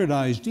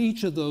standardized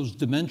each of those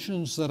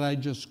dimensions that I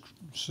just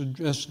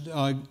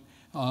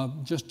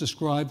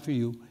described for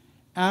you,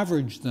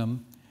 averaged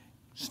them,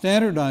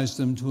 standardized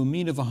them to a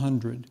mean of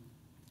 100,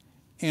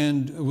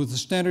 and with a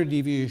standard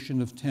deviation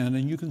of 10,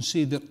 and you can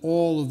see that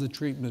all of the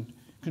treatment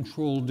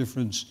control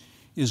difference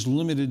is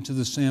limited to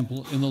the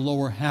sample in the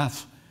lower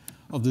half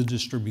of the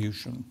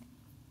distribution.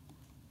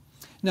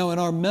 Now, in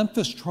our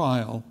Memphis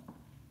trial,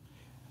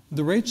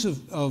 the rates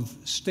of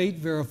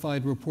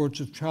state-verified reports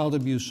of child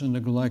abuse and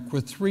neglect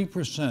were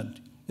 3%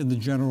 in the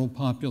general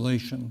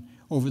population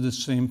over the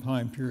same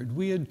time period.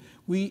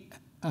 We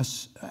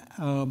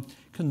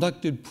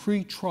conducted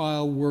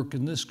pre-trial work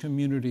in this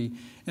community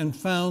and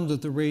found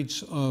that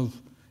the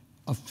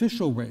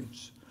official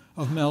rates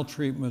of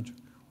maltreatment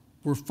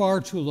were far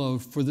too low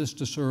for this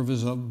to serve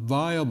as a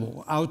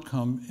viable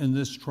outcome in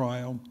this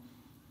trial.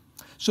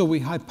 So we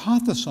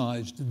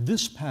hypothesized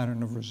this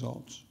pattern of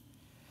results.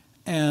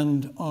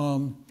 And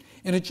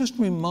it just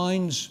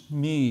reminds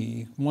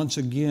me, once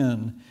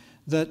again,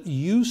 that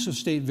use of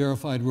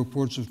state-verified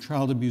reports of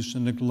child abuse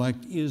and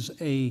neglect is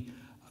a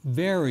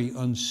very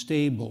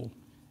unstable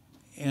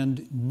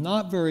and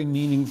not very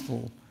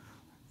meaningful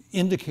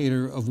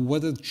indicator of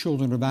whether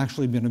children have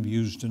actually been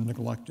abused and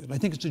neglected. I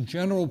think it's a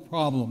general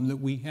problem that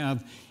we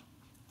have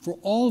for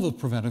all the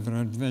preventive and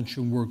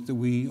intervention work that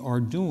we are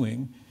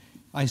doing.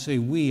 I say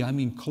we, I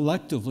mean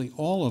collectively,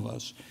 all of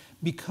us,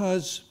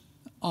 because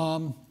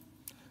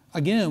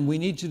again, we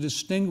need to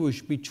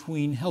distinguish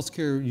between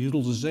healthcare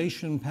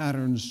utilization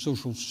patterns,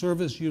 social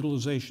service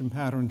utilization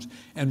patterns,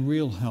 and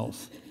real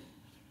health.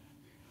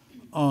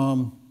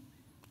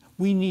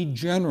 We need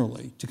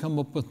generally to come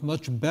up with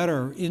much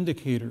better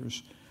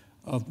indicators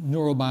of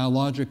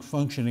neurobiologic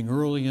functioning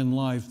early in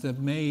life that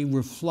may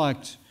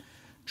reflect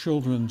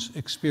children's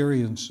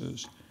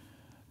experiences.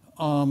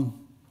 In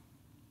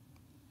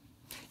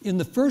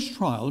the first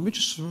trial, let me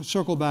just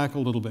circle back a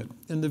little bit.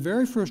 In the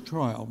very first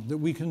trial that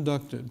we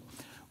conducted,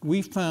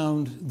 we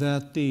found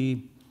that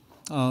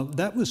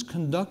that was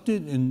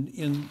conducted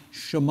in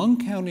Chemung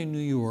County, New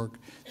York,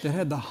 that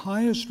had the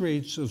highest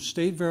rates of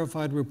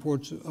state-verified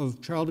reports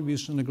of child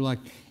abuse and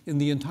neglect in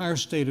the entire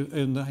state,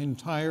 in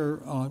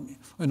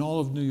all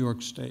of New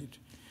York State.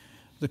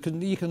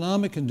 The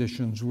economic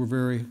conditions were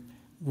very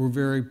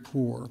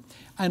poor.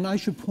 And I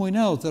should point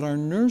out that our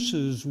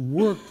nurses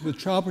worked with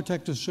Child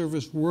Protective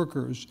Service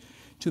workers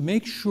to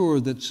make sure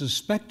that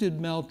suspected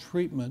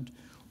maltreatment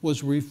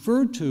was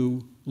referred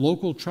to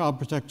local Child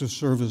Protective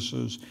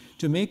Services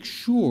to make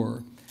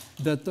sure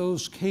that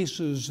those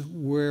cases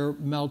where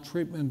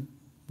maltreatment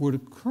would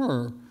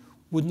occur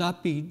would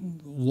not be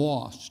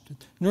lost.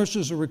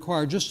 Nurses are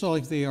required, just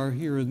like they are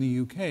here in the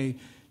UK,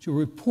 to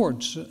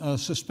report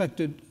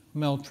suspected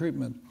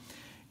maltreatment.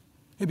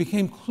 It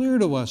became clear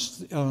to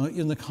us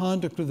in the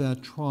conduct of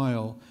that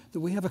trial that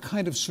we have a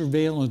kind of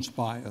surveillance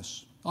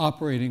bias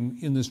operating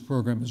in this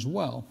program as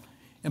well.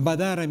 And by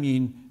that I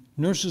mean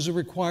nurses are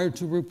required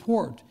to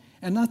report.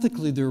 And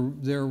ethically,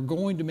 they're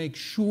going to make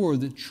sure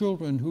that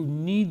children who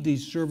need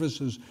these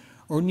services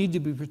or need to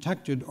be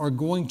protected are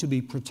going to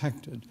be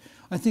protected.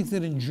 I think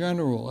that in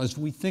general, as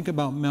we think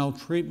about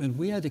maltreatment,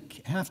 we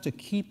have to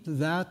keep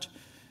that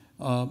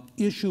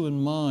issue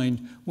in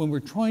mind when we're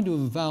trying to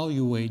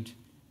evaluate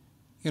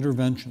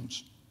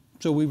interventions.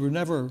 So we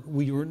never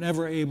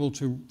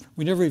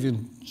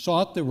even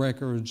sought the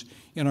records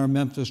in our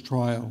Memphis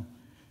trial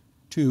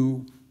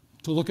to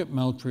look at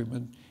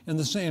maltreatment.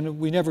 And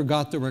we never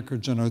got the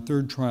records in our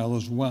third trial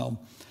as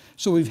well.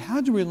 So we've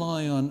had to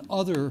rely on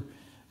other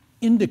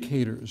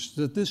indicators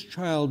that this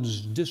child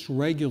is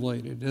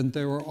dysregulated and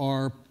there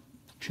are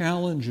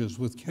challenges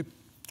with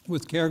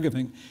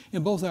caregiving.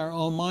 In both our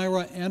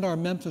Elmira and our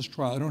Memphis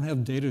trial, I don't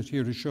have data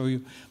here to show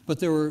you, but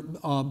there were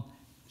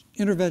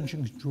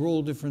intervention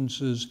control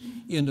differences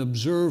in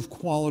observed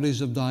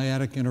qualities of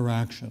dyadic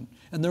interaction.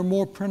 And they're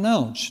more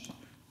pronounced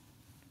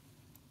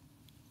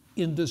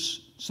in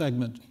this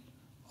segment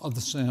of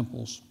the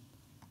samples.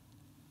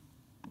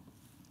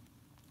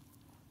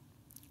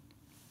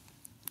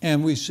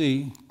 And we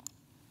see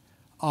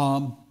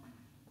in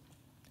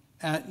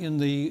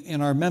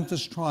our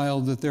Memphis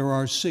trial that there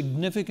are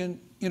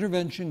significant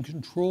intervention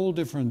control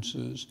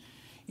differences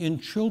in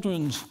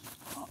children's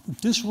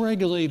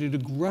dysregulated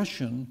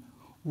aggression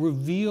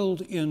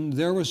revealed in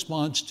their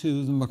response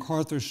to the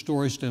MacArthur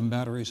story stem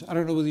batteries. I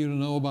don't know whether you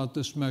know about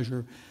this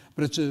measure,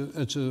 but it's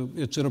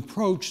an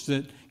approach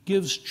that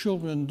gives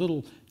children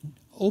little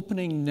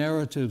opening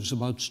narratives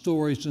about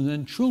stories, and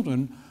then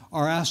children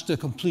are asked to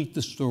complete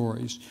the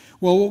stories.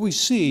 Well, what we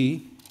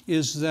see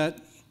is that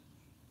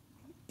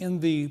in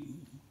the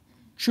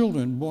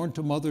children born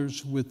to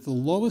mothers with the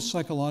lowest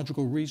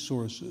psychological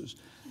resources,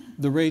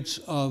 the rates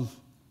of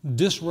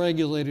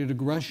dysregulated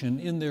aggression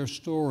in their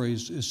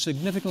stories is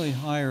significantly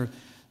higher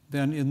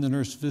than in the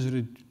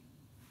nurse-visited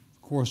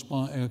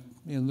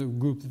in the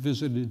group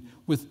visited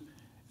with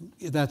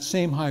that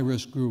same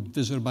high-risk group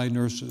visited by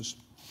nurses.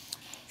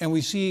 And we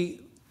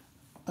see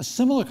a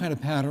similar kind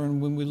of pattern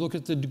when we look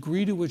at the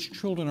degree to which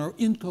children are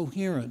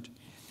incoherent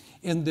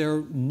in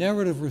their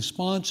narrative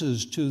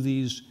responses to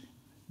these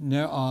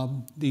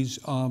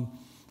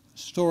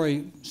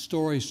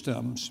story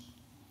stems.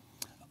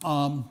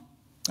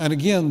 And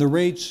again, the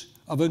rates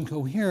of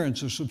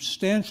incoherence are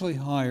substantially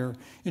higher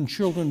in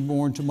children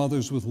born to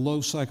mothers with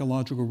low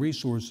psychological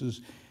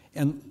resources,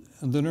 and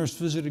the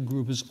nurse-visited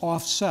group has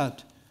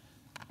offset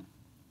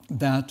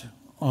that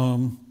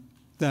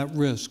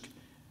risk.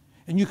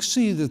 And you can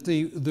see that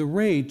the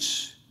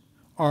rates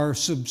are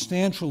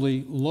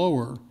substantially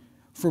lower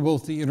for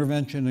both the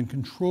intervention and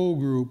control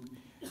group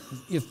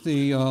if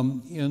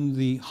in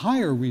the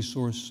higher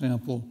resource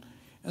sample,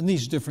 and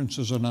these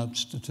differences are not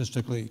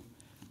statistically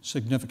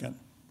significant.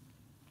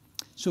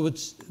 So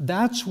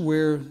that's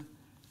where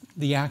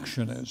the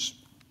action is.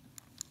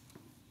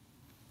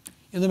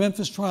 In the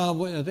Memphis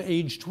trial, at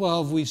age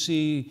 12, we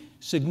see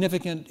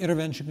significant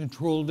intervention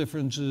control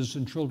differences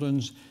in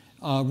children's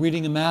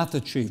reading and math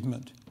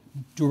achievement,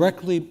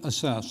 directly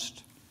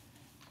assessed.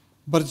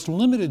 But it's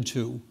limited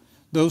to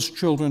those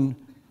children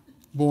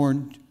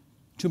born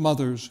to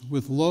mothers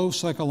with low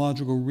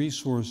psychological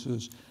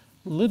resources,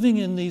 living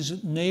in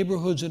these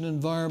neighborhoods and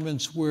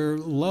environments where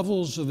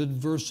levels of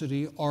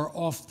adversity are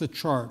off the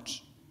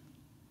charts,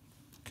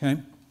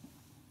 okay?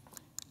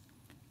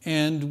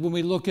 And when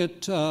we look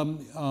at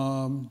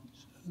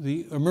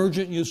the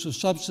emergent use of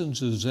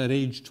substances at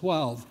age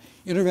 12,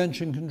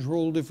 intervention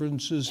control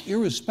differences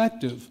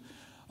irrespective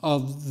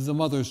of the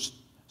mother's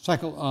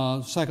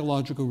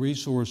psychological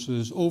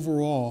resources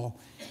overall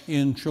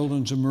in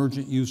children's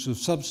emergent use of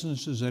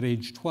substances at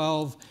age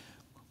 12,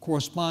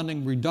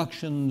 corresponding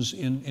reductions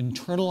in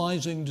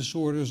internalizing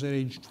disorders at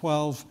age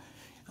 12,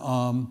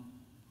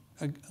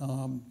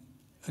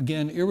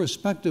 again,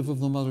 irrespective of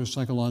the mother's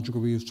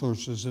psychological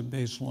resources at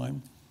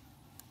baseline.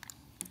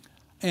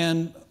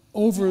 And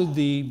over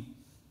the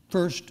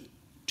first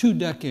 2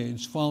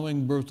 decades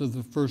following birth of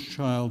the first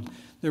child,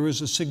 there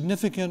is a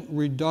significant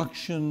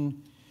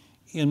reduction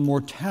in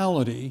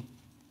mortality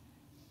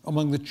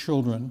among the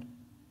children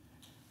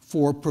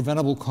for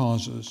preventable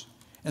causes.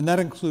 And that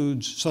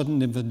includes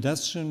sudden infant death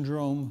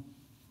syndrome,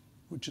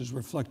 which is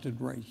reflected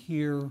right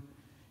here,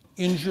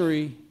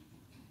 injury,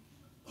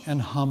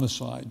 and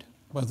homicide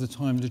by the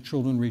time the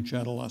children reach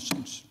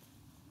adolescence.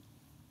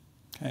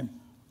 Okay.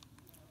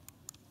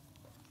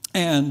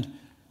 And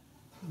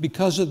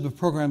because of the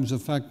program's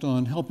effect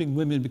on helping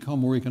women become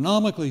more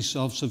economically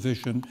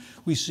self-sufficient,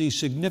 we see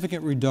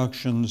significant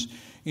reductions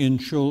in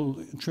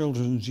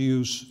children's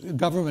use,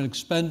 government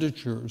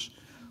expenditures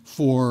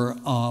for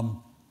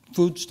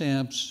food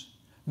stamps,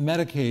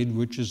 Medicaid,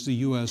 which is the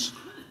U.S.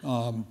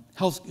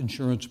 health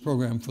insurance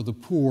program for the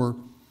poor,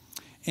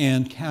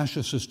 and cash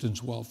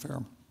assistance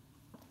welfare.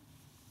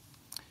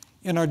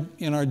 In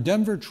our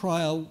Denver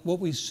trial, what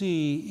we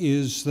see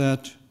is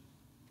that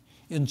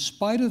in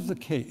spite of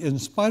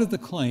the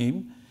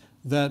claim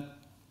that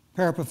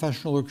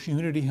paraprofessional or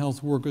community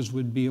health workers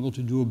would be able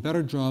to do a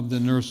better job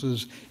than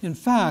nurses, in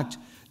fact,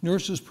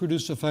 nurses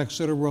produce effects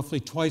that are roughly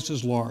twice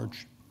as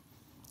large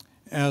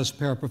as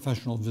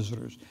paraprofessional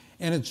visitors.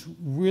 And it's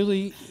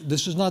really,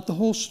 this is not the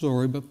whole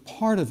story, but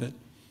part of it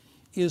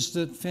is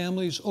that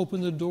families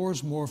open the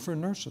doors more for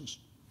nurses.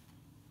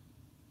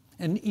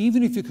 And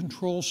even if you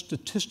control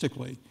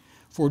statistically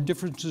for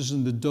differences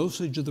in the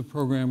dosage of the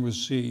program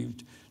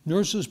received,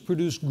 nurses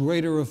produce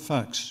greater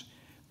effects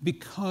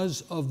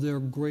because of their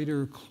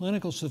greater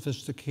clinical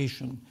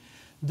sophistication.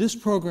 This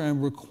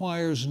program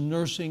requires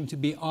nursing to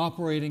be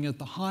operating at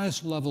the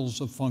highest levels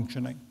of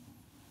functioning.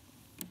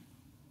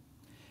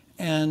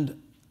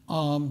 And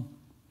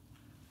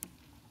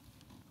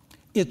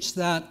it's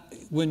that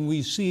when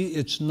we see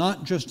it's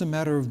not just a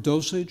matter of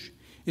dosage,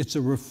 it's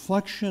a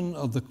reflection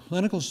of the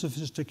clinical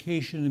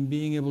sophistication and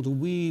being able to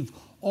weave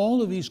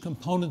all of these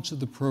components of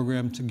the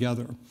program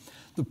together.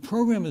 The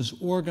program is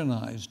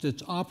organized,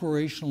 it's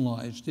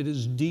operationalized, it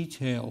is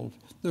detailed.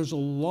 There's a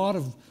lot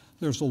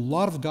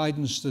of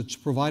guidance that's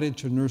provided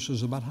to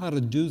nurses about how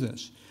to do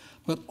this.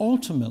 But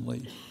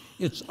ultimately,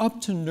 it's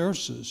up to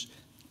nurses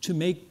to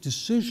make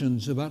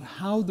decisions about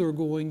how they're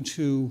going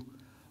to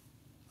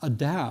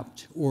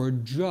adapt or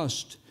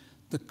adjust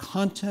the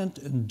content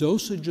and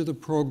dosage of the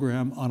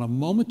program on a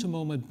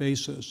moment-to-moment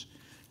basis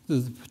to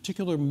the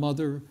particular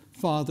mother,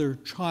 father,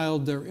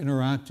 child they're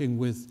interacting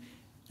with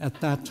at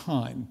that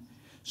time.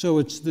 So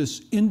it's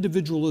this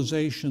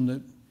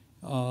individualization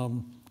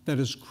that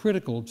is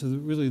critical to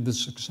really the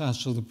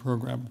success of the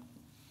program.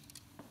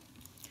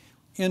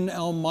 In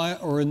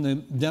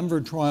the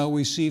Denver trial,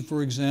 we see,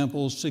 for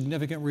example,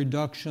 significant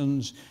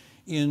reductions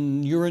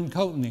in urine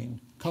cotinine.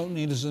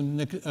 Cotinine is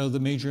the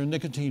major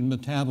nicotine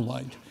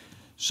metabolite.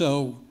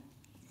 So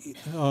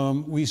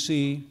we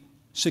see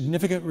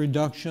significant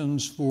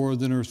reductions for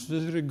the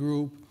nurse-visited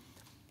group,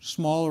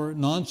 smaller,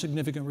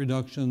 non-significant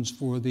reductions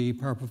for the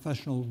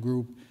paraprofessional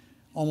group,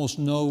 almost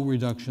no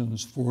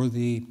reductions for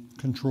the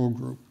control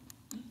group.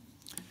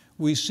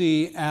 We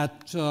see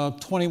at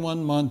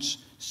 21 months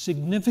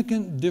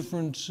significant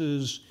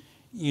differences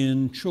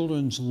in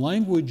children's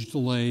language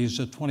delays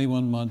at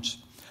 21 months,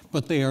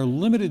 but they are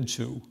limited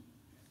to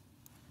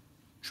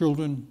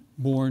children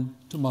born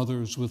to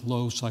mothers with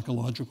low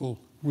psychological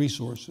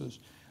resources.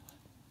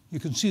 You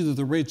can see that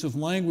the rates of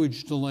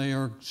language delay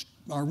are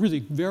really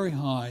very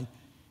high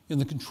in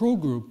the control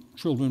group,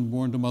 children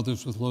born to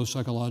mothers with low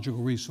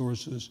psychological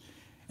resources,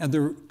 and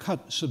they're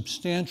cut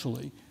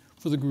substantially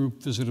for the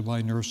group visited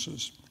by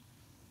nurses.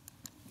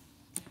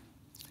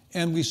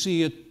 And we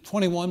see at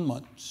 21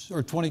 months,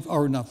 or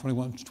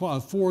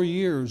 4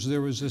 years,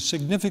 there was a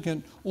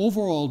significant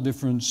overall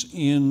difference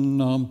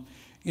in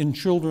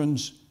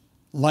children's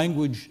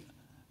language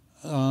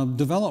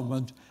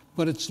development,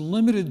 but it's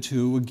limited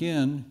to,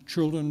 again,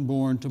 children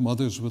born to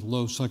mothers with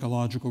low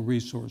psychological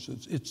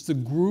resources. It's the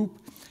group,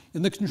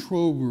 in the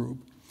control group,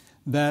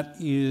 that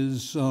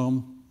is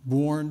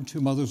born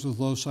to mothers with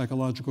low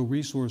psychological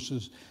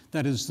resources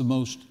that is the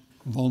most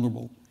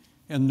vulnerable.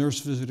 And the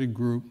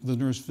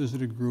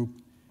nurse-visited group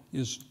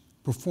is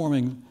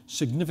performing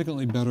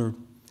significantly better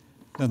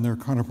than their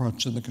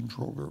counterparts in the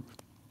control group.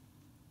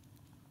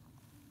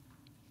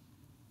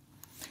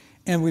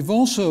 And we've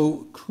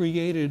also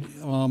created,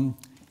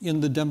 in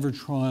the Denver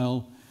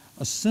trial,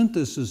 a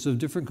synthesis of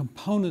different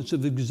components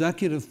of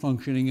executive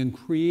functioning and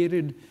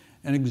created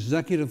an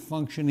executive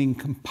functioning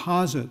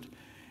composite.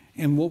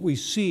 And what we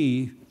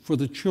see for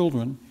the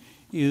children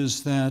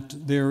is that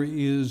there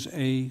is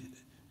a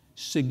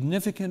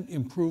significant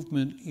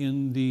improvement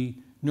in the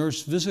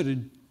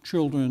nurse-visited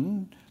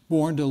children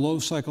born to low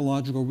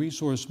psychological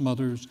resource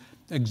mothers'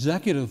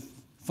 executive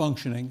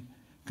functioning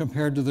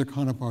compared to their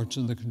counterparts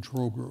in the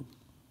control group.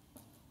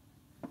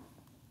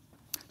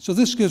 So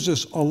this gives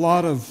us a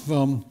lot of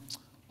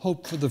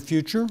hope for the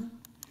future.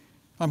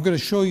 I'm going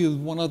to show you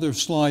one other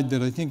slide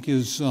that I think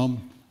is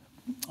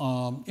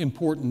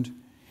important.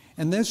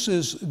 And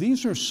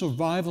these are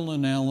survival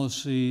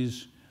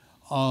analyses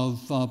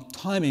of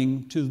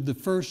timing to the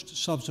first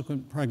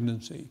subsequent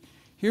pregnancy.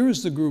 Here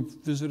is the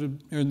group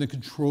visited in the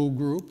control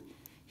group.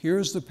 Here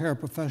is the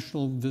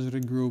paraprofessional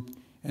visited group.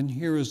 And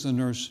here is the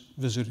nurse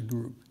visited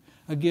group.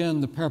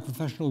 Again, the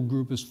paraprofessional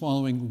group is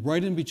following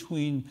right in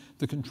between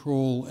the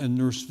control and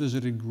nurse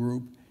visited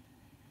group.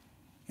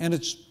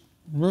 And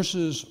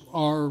nurses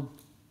are,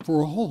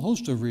 for a whole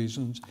host of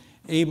reasons,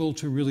 able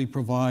to really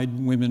provide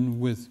women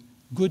with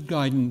good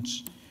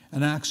guidance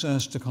and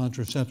access to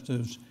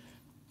contraceptives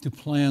to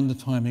plan the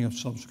timing of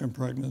subsequent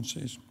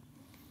pregnancies.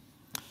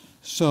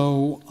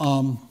 So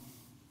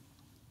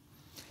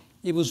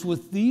it was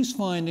with these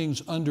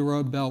findings under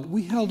our belt,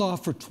 we held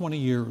off for 20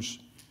 years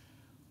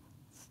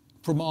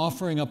from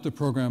offering up the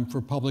program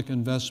for public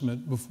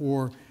investment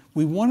before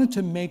we wanted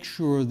to make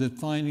sure that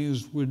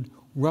findings would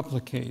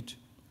replicate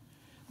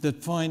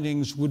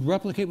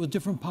with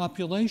different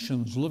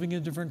populations, living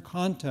in different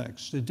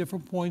contexts, at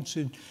different points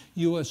in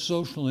U.S.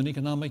 social and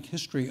economic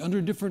history,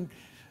 under different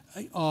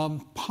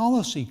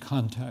policy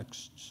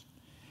contexts.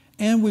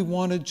 And we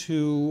wanted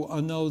to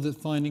know that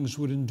findings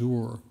would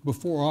endure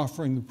before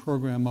offering the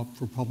program up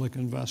for public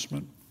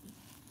investment.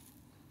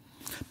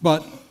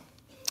 But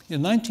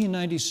in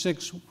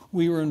 1996,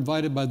 we were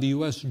invited by the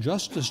U.S.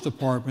 Justice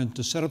Department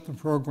to set up a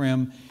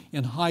program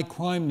in high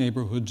crime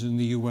neighborhoods in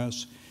the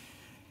U.S.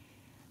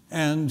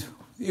 And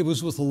it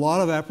was with a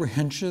lot of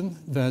apprehension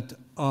that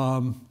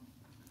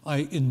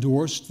I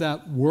endorsed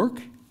that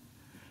work.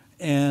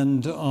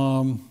 And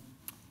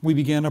we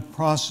began a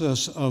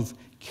process of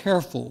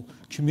careful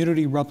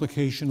community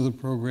replication of the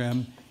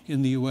program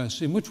in the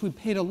U.S., in which we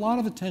paid a lot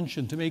of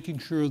attention to making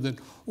sure that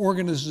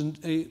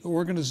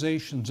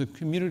organizations and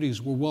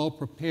communities were well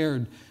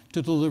prepared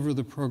to deliver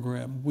the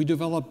program. We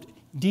developed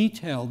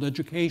detailed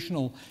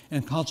educational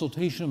and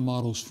consultation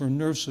models for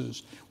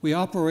nurses. We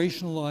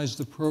operationalized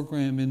the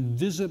program in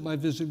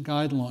visit-by-visit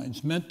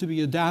guidelines meant to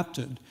be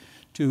adapted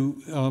to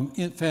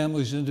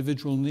families'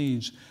 individual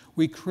needs.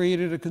 We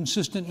created a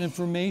consistent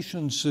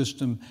information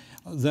system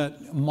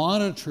that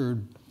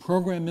monitored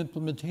program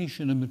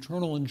implementation in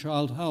maternal and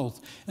child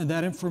health, and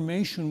that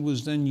information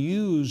was then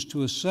used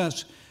to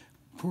assess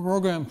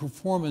program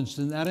performance,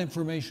 and that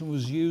information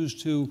was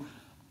used to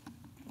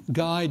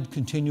guide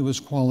continuous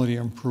quality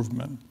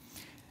improvement.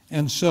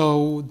 And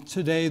so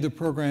today the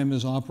program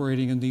is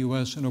operating in the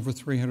US in over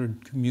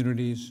 300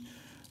 communities,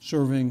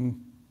 serving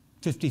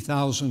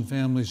 50,000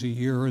 families a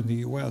year in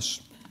the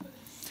US.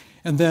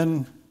 And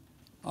then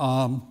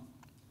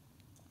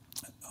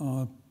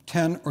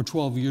 10 or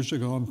 12 years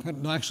ago,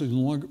 actually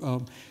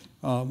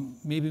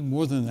maybe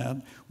more than that,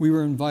 we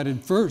were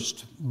invited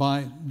first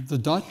by the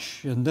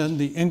Dutch and then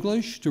the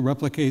English to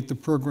replicate the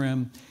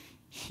program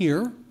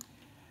here.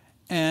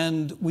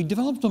 And we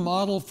developed a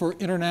model for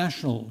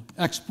international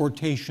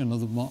exportation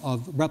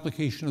of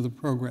replication of the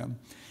program.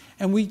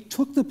 And we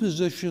took the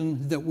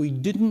position that we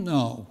didn't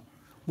know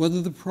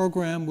whether the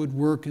program would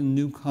work in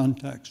new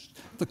contexts.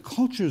 The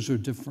cultures are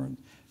different.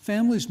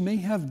 Families may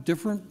have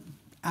different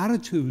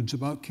attitudes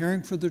about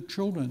caring for their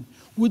children.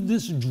 Would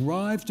this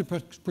drive to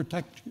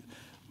protect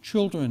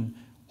children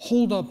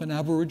hold up in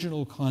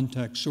Aboriginal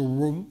contexts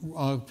or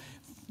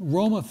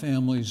Roma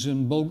families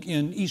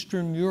in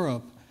Eastern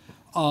Europe?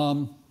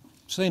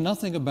 Say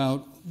nothing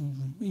about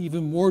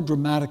even more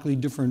dramatically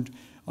different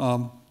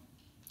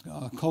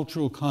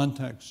cultural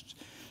contexts.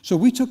 So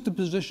we took the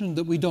position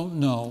that we don't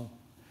know,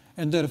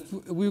 and that if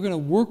we were going to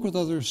work with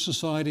other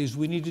societies,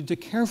 we needed to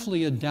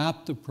carefully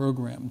adapt the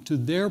program to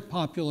their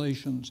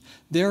populations,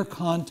 their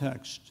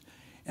context,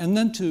 and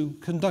then to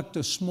conduct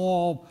a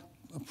small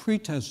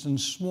pretest and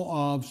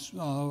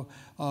small-scale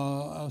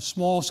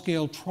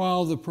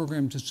trial of the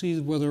program to see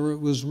whether it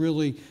was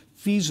really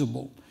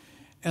feasible.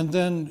 And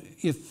then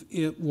if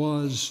it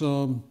was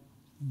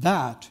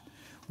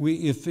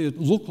if it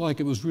looked like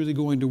it was really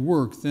going to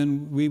work,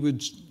 then we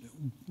would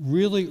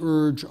really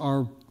urge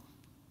our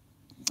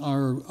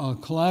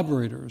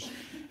collaborators,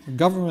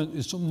 government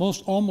is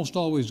almost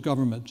always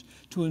government,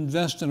 to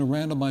invest in a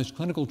randomized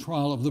clinical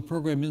trial of the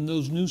program in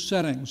those new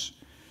settings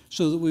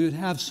so that we would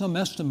have some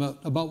estimate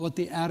about what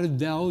the added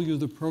value of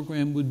the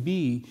program would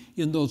be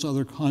in those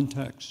other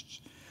contexts.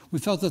 We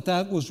felt that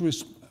that was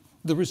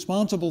the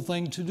responsible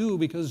thing to do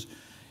because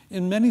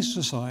in many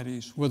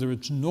societies, whether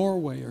it's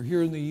Norway or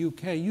here in the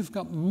UK, you've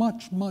got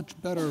much, much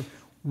better,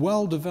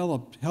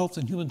 well-developed health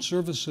and human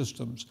service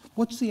systems.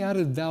 What's the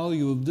added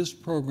value of this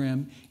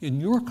program in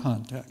your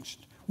context?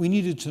 We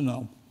needed to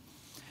know.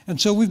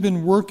 And so we've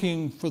been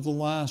working for the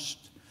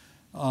last,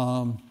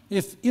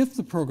 if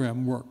the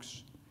program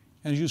works,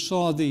 as you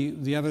saw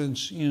the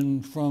evidence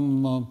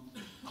from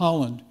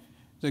Holland,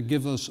 that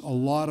give us a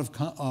lot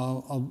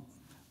of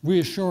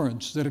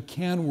reassurance that it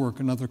can work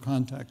in other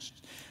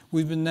contexts.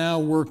 We've been now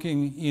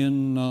working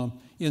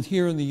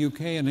here in the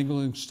UK, in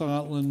England,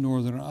 Scotland,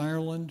 Northern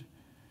Ireland.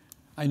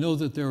 I know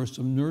that there are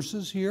some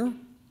nurses here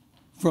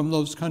from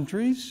those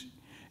countries,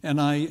 and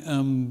I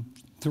am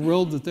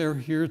thrilled that they're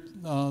here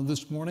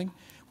this morning.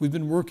 We've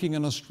been working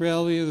in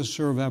Australia to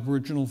serve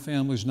Aboriginal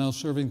families, now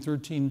serving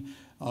 13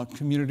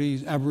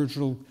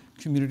 Aboriginal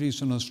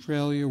communities in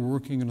Australia. We're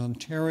working in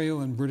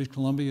Ontario and British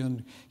Columbia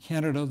and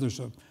Canada.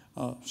 There's a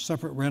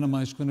separate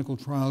randomized clinical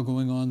trial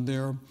going on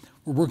there.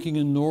 We're working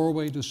in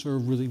Norway to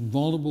serve really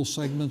vulnerable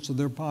segments of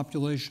their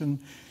population,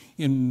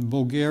 in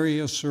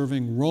Bulgaria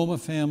serving Roma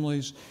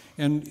families,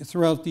 and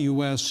throughout the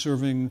US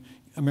serving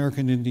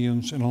American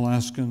Indians and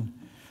Alaskan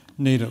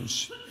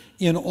Natives.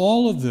 In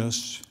all of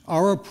this,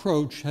 our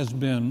approach has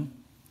been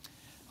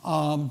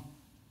that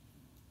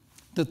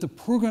the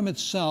program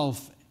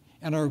itself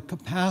and our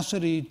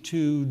capacity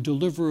to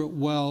deliver it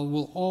well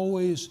will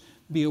always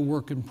be a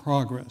work in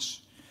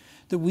progress,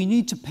 that we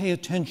need to pay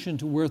attention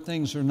to where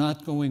things are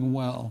not going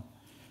well.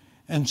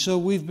 And so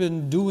we've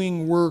been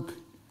doing work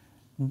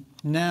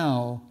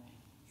now,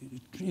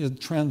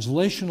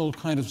 translational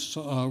kind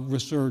of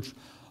research,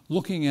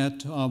 looking at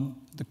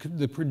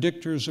the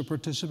predictors of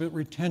participant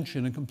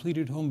retention and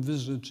completed home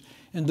visits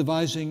and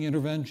devising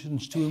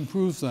interventions to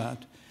improve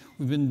that.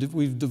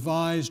 We've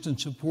devised and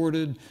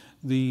supported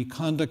the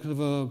conduct of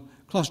a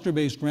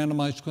cluster-based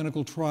randomized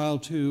clinical trial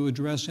to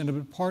address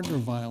intimate partner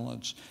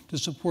violence, to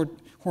support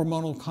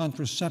hormonal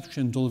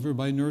contraception delivered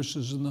by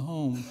nurses in the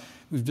home.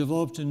 We've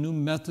developed a new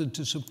method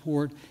to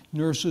support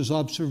nurses'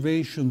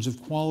 observations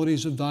of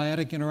qualities of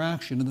dyadic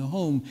interaction in the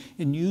home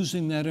and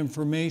using that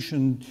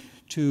information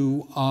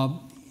to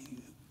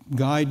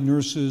guide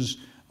nurses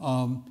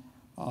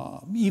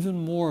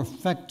even more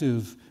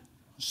effective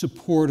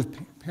support of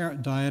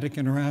parent dyadic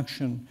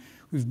interaction.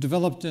 We've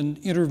developed an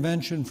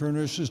intervention for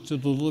nurses to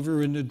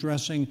deliver in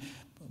addressing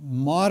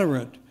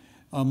moderate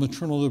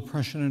maternal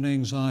depression and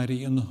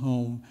anxiety in the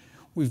home.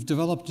 We've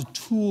developed a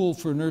tool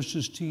for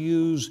nurses to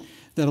use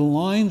that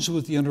aligns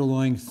with the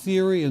underlying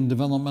theory and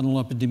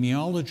developmental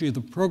epidemiology of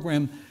the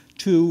program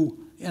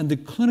and the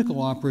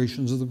clinical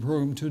operations of the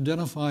program to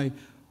identify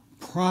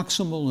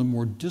proximal and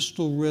more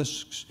distal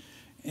risks,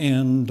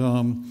 and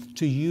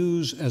to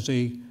use as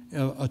a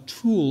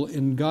tool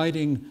in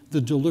guiding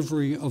the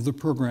delivery of the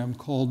program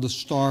called the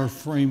STAR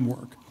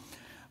framework.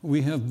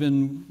 We have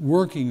been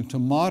working to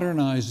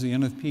modernize the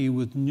NFP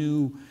with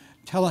new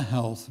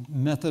telehealth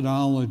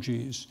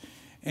methodologies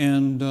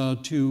and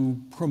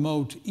to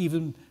promote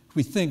even,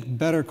 we think,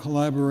 better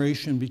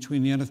collaboration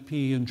between the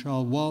NFP and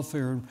child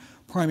welfare and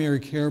primary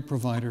care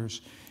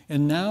providers.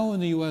 And now in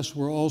the US,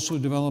 we're also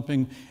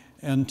developing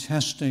and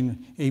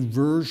testing a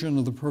version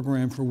of the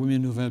program for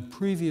women who've had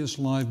previous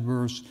live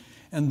births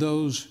and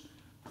those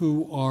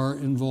who are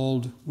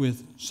involved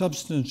with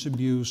substance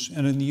abuse.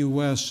 And in the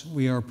US,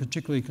 we are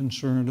particularly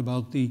concerned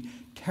about the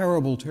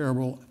terrible,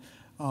 terrible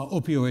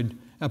opioid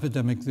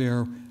epidemic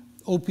there.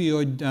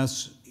 Opioid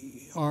deaths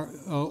are,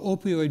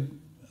 opioid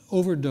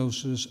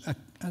overdoses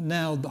are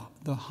now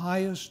the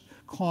highest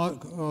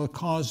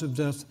cause of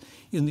death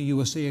in the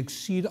US. They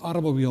exceed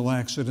automobile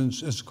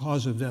accidents as a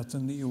cause of death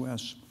in the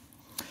US.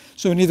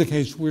 So in either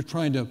case, we're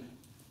trying to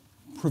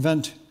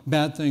prevent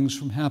bad things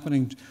from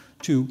happening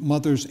to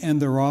mothers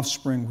and their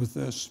offspring with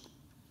this.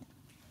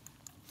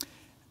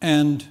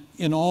 And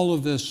in all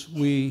of this,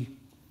 we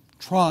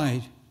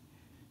tried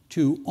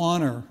to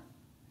honor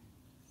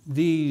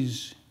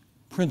these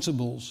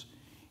principles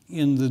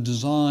in the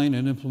design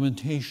and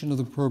implementation of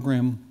the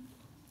program.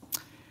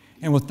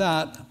 And with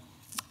that,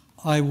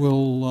 I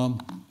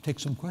will take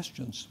some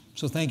questions.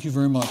 So thank you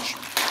very much.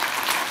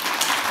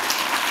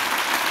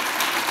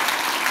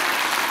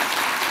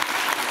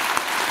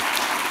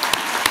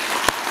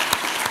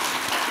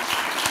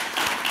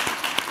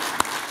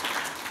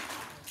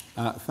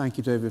 Thank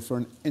you, David, for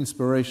an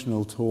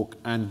inspirational talk,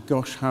 and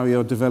gosh, how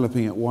you're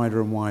developing it wider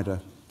and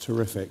wider.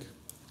 Terrific.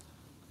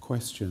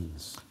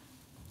 Questions?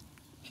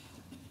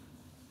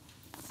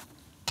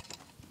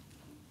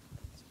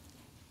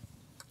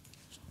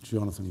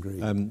 Jonathan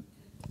Green.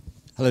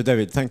 Hello,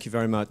 David. Thank you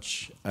very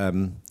much.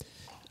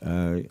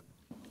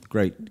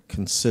 Great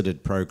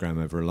considered program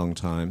over a long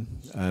time.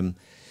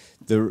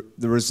 The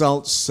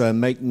results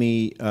make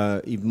me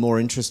even more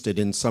interested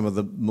in some of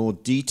the more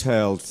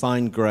detailed,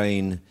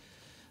 fine-grained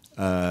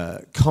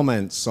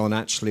comments on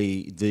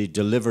actually the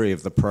delivery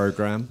of the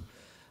program,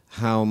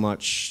 how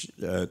much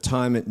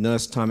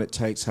nurse time it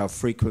takes, how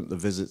frequent the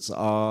visits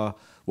are,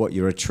 what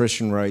your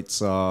attrition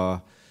rates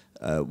are,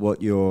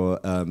 what your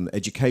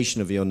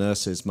education of your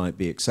nurses might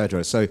be,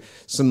 etc. So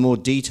some more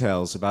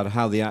details about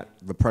how the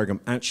program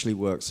actually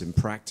works in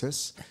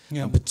practice.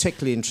 Yeah. I'm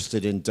particularly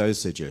interested in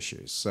dosage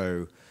issues.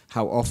 So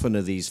how often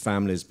are these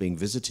families being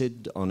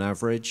visited on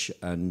average,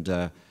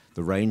 and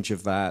the range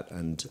of that,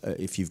 and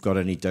if you've got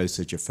any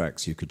dosage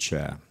effects you could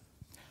share.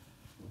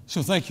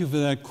 So thank you for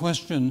that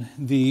question.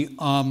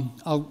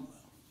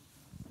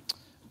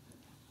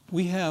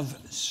 We have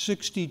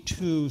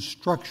 62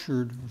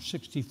 structured, or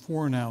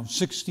 64 now,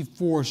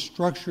 64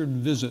 structured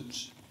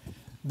visits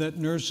that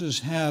nurses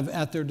have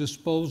at their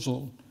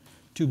disposal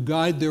to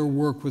guide their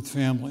work with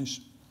families.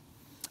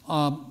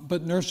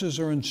 But nurses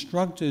are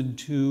instructed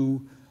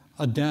to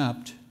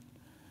adapt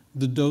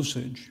the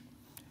dosage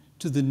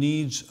to the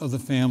needs of the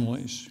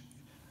families.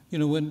 You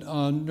know, when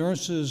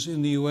nurses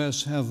in the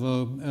U.S. have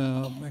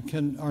are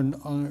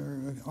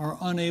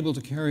unable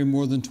to carry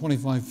more than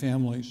 25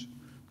 families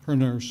per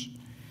nurse.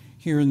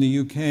 Here in the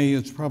UK,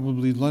 it's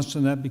probably less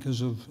than that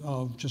because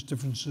of just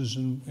differences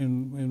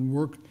in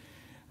work,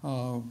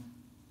 in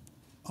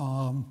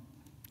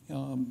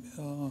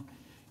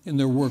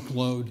their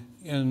workload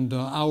and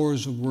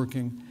hours of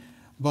working.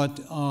 But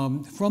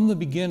from the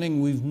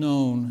beginning, we've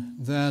known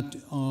that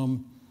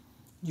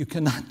you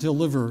cannot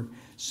deliver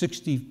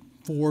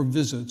 64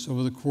 visits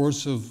over the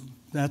course of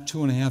that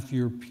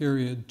 2.5-year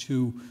period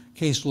to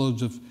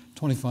caseloads of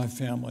 25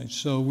 families.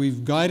 So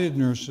we've guided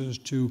nurses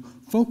to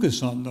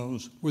focus on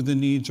those where the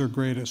needs are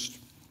greatest.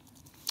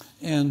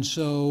 And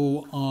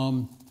so,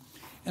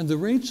 and the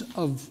rates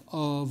of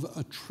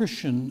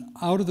attrition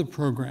out of the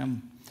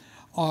program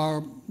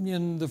are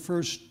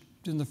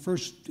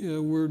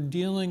we're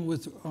dealing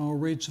with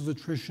rates of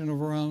attrition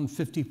of around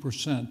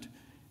 50%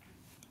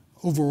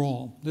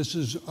 overall.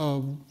 These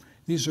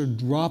are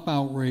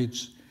dropout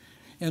rates.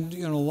 And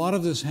you know, a lot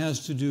of this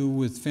has to do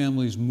with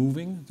families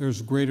moving.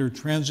 There's greater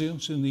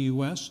transience in the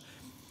U.S.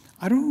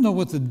 I don't know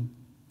what the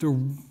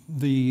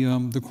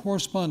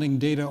corresponding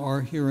data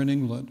are here in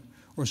England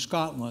or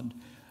Scotland,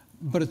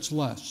 but it's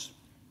less.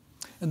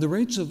 And the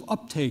rates of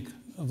uptake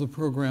of the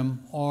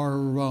program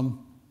are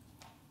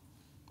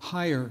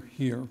higher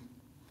here.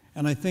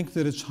 And I think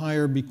that it's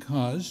higher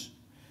because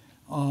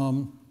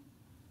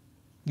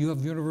you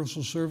have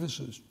universal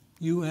services.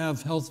 You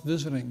have health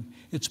visiting.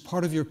 It's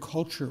part of your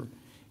culture.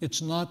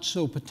 It's not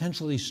so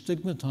potentially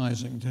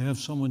stigmatizing to have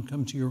someone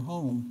come to your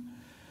home.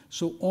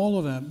 So all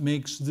of that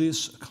makes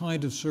this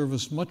kind of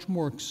service much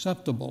more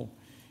acceptable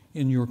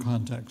in your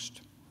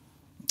context.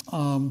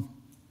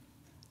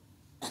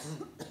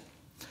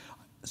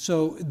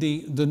 So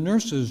the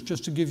nurses,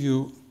 just to give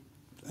you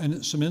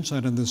some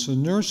insight on this, the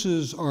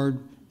nurses are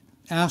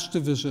asked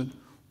to visit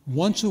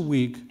once a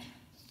week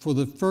for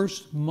the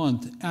first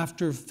month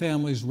after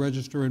families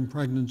register in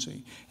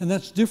pregnancy. And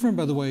that's different,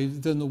 by the way,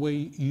 than the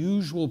way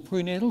usual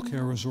prenatal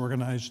care is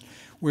organized,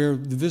 where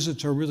the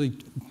visits are really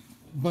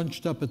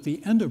bunched up at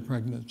the end of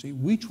pregnancy.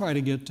 We try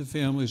to get to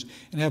families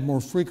and have more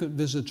frequent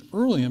visits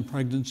early in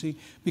pregnancy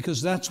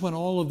because that's when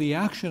all of the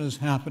action is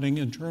happening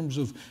in terms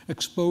of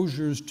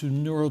exposures to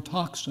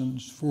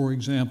neurotoxins, for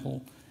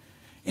example.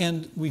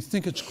 And we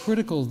think it's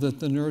critical that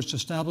the nurse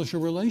establish a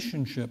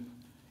relationship.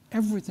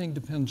 Everything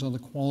depends on the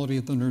quality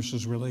of the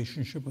nurse's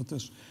relationship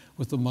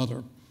with the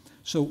mother.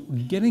 So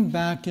getting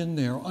back in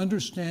there,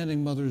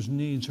 understanding mother's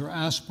needs, her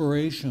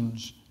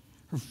aspirations,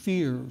 her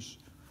fears,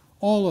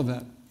 all of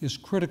that is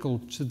critical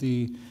to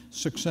the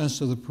success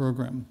of the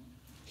program.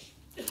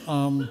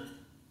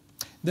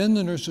 Then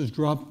the nurses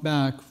drop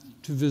back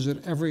to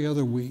visit every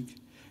other week.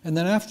 And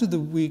then after the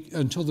week,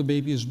 until the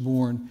baby is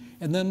born,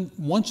 and then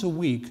once a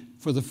week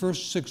for the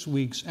first 6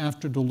 weeks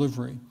after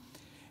delivery.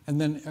 And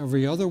then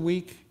every other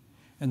week,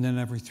 and then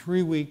every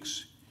 3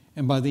 weeks,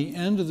 and by the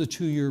end of the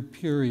 2-year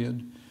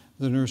period,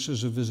 the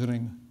nurses are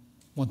visiting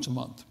once a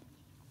month.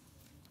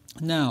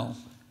 Now,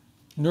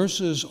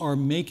 nurses are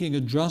making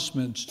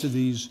adjustments to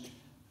the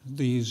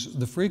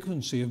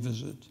frequency of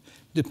visits,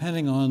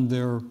 depending on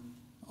their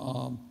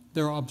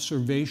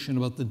observation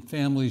about the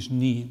family's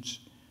needs.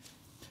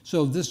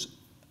 So this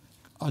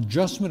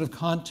adjustment of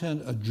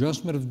content,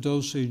 adjustment of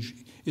dosage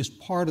is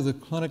part of the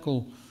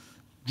clinical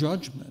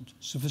judgment,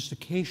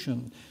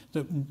 sophistication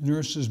that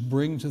nurses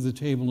bring to the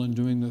table in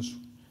doing this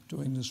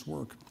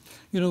work.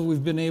 You know,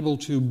 we've been able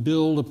to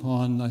build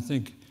upon, I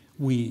think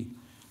the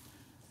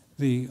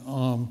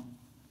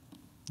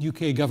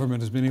UK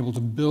government has been able to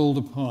build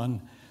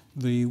upon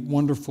the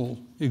wonderful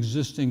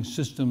existing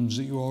systems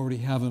that you already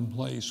have in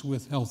place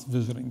with health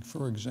visiting,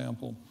 for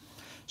example.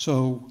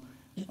 So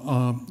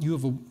you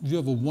have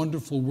a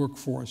wonderful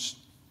workforce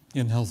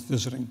in health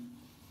visiting.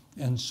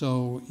 And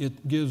so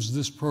it gives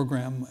this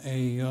program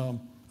a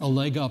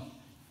leg up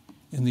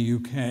in the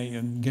UK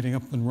and getting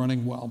up and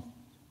running well.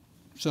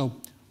 So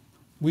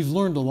we've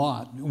learned a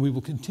lot, and we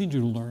will continue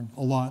to learn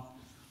a lot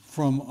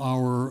from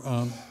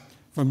our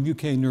from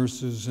UK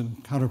nurses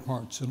and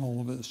counterparts in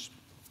all of this.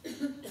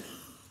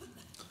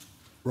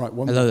 Right,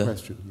 one Hello more there.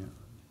 question. Yeah.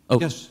 Oh,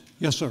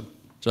 Yes, sir.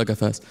 shall I go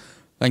first?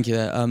 Thank you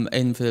there.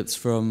 Aidan Phillips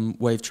from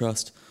Wave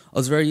Trust. I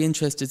was very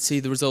interested to see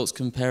the results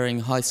comparing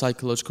high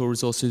psychological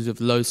resources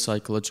with low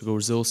psychological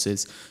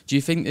resources. Do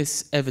you think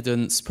this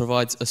evidence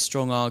provides a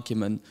strong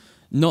argument,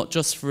 not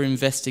just for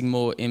investing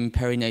more in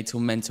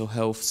perinatal mental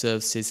health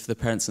services for the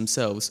parents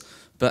themselves,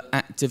 but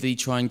actively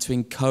trying to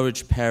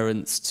encourage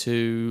parents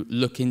to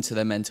look into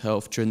their mental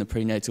health during the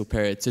prenatal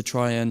period, to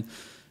try and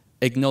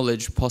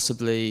acknowledge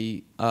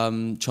possibly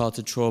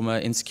childhood trauma,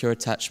 insecure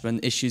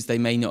attachment, issues they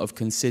may not have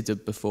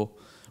considered before,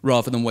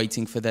 rather than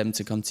waiting for them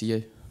to come to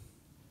you?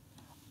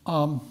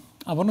 I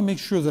want to make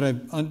sure that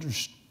I've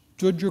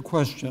understood your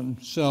question.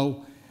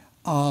 So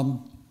I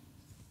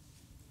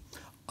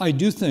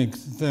do think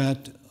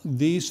that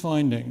these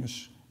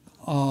findings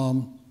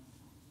don't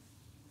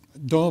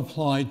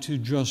apply to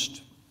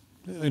just,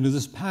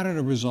 this pattern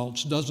of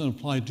results doesn't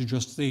apply to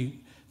just the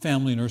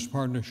family-nurse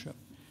partnership.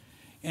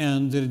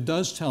 And that it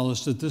does tell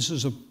us that this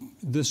is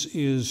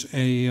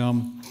a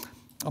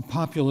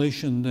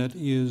population that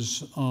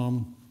is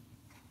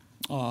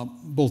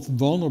both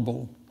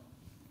vulnerable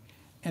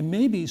and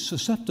maybe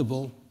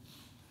susceptible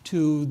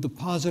to the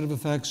positive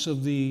effects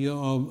of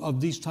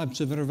these types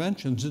of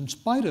interventions, in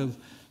spite of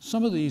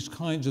some of these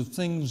kinds of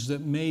things that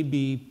may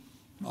be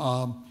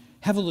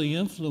heavily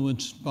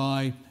influenced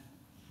by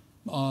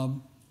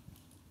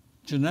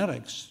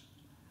genetics.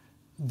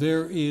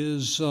 There may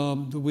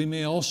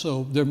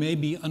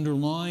be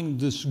underlying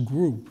this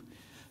group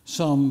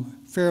some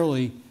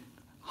fairly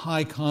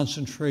high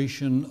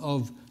concentration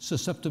of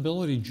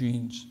susceptibility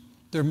genes.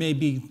 There may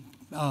be,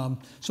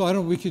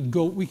 we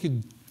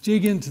could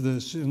dig into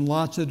this in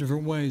lots of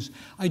different ways.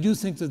 I do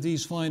think that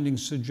these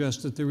findings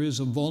suggest that there is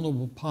a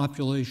vulnerable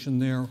population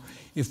there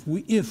if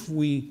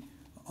we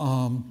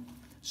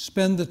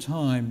spend the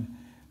time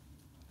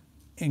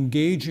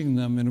engaging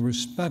them in a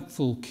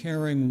respectful,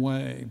 caring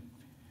way,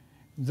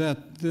 that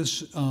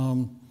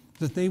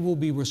they will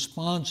be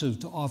responsive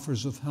to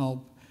offers of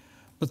help.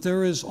 But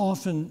there is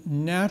often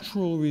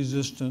natural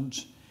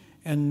resistance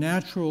and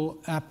natural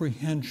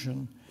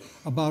apprehension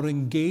about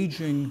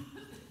engaging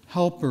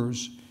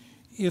helpers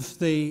if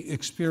they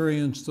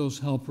experience those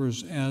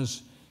helpers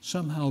as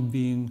somehow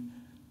being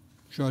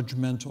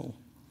judgmental.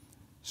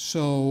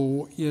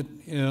 So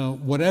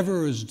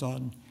whatever is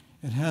done,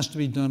 it has to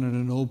be done in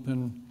an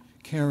open,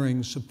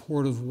 caring,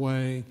 supportive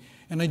way.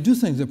 And I do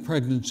think that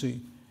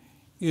pregnancy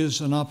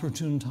is an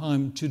opportune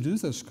time to do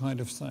this kind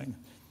of thing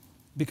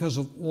because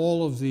of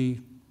all of the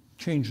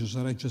changes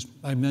that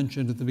I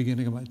mentioned at the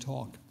beginning of my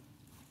talk.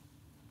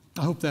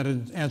 I hope that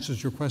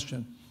answers your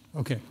question.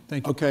 Okay,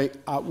 thank you. Okay,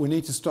 we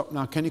need to stop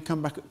now. Can you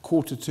come back at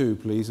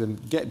 1:45, please,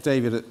 and get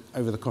David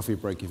over the coffee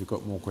break if you've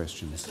got more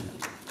questions.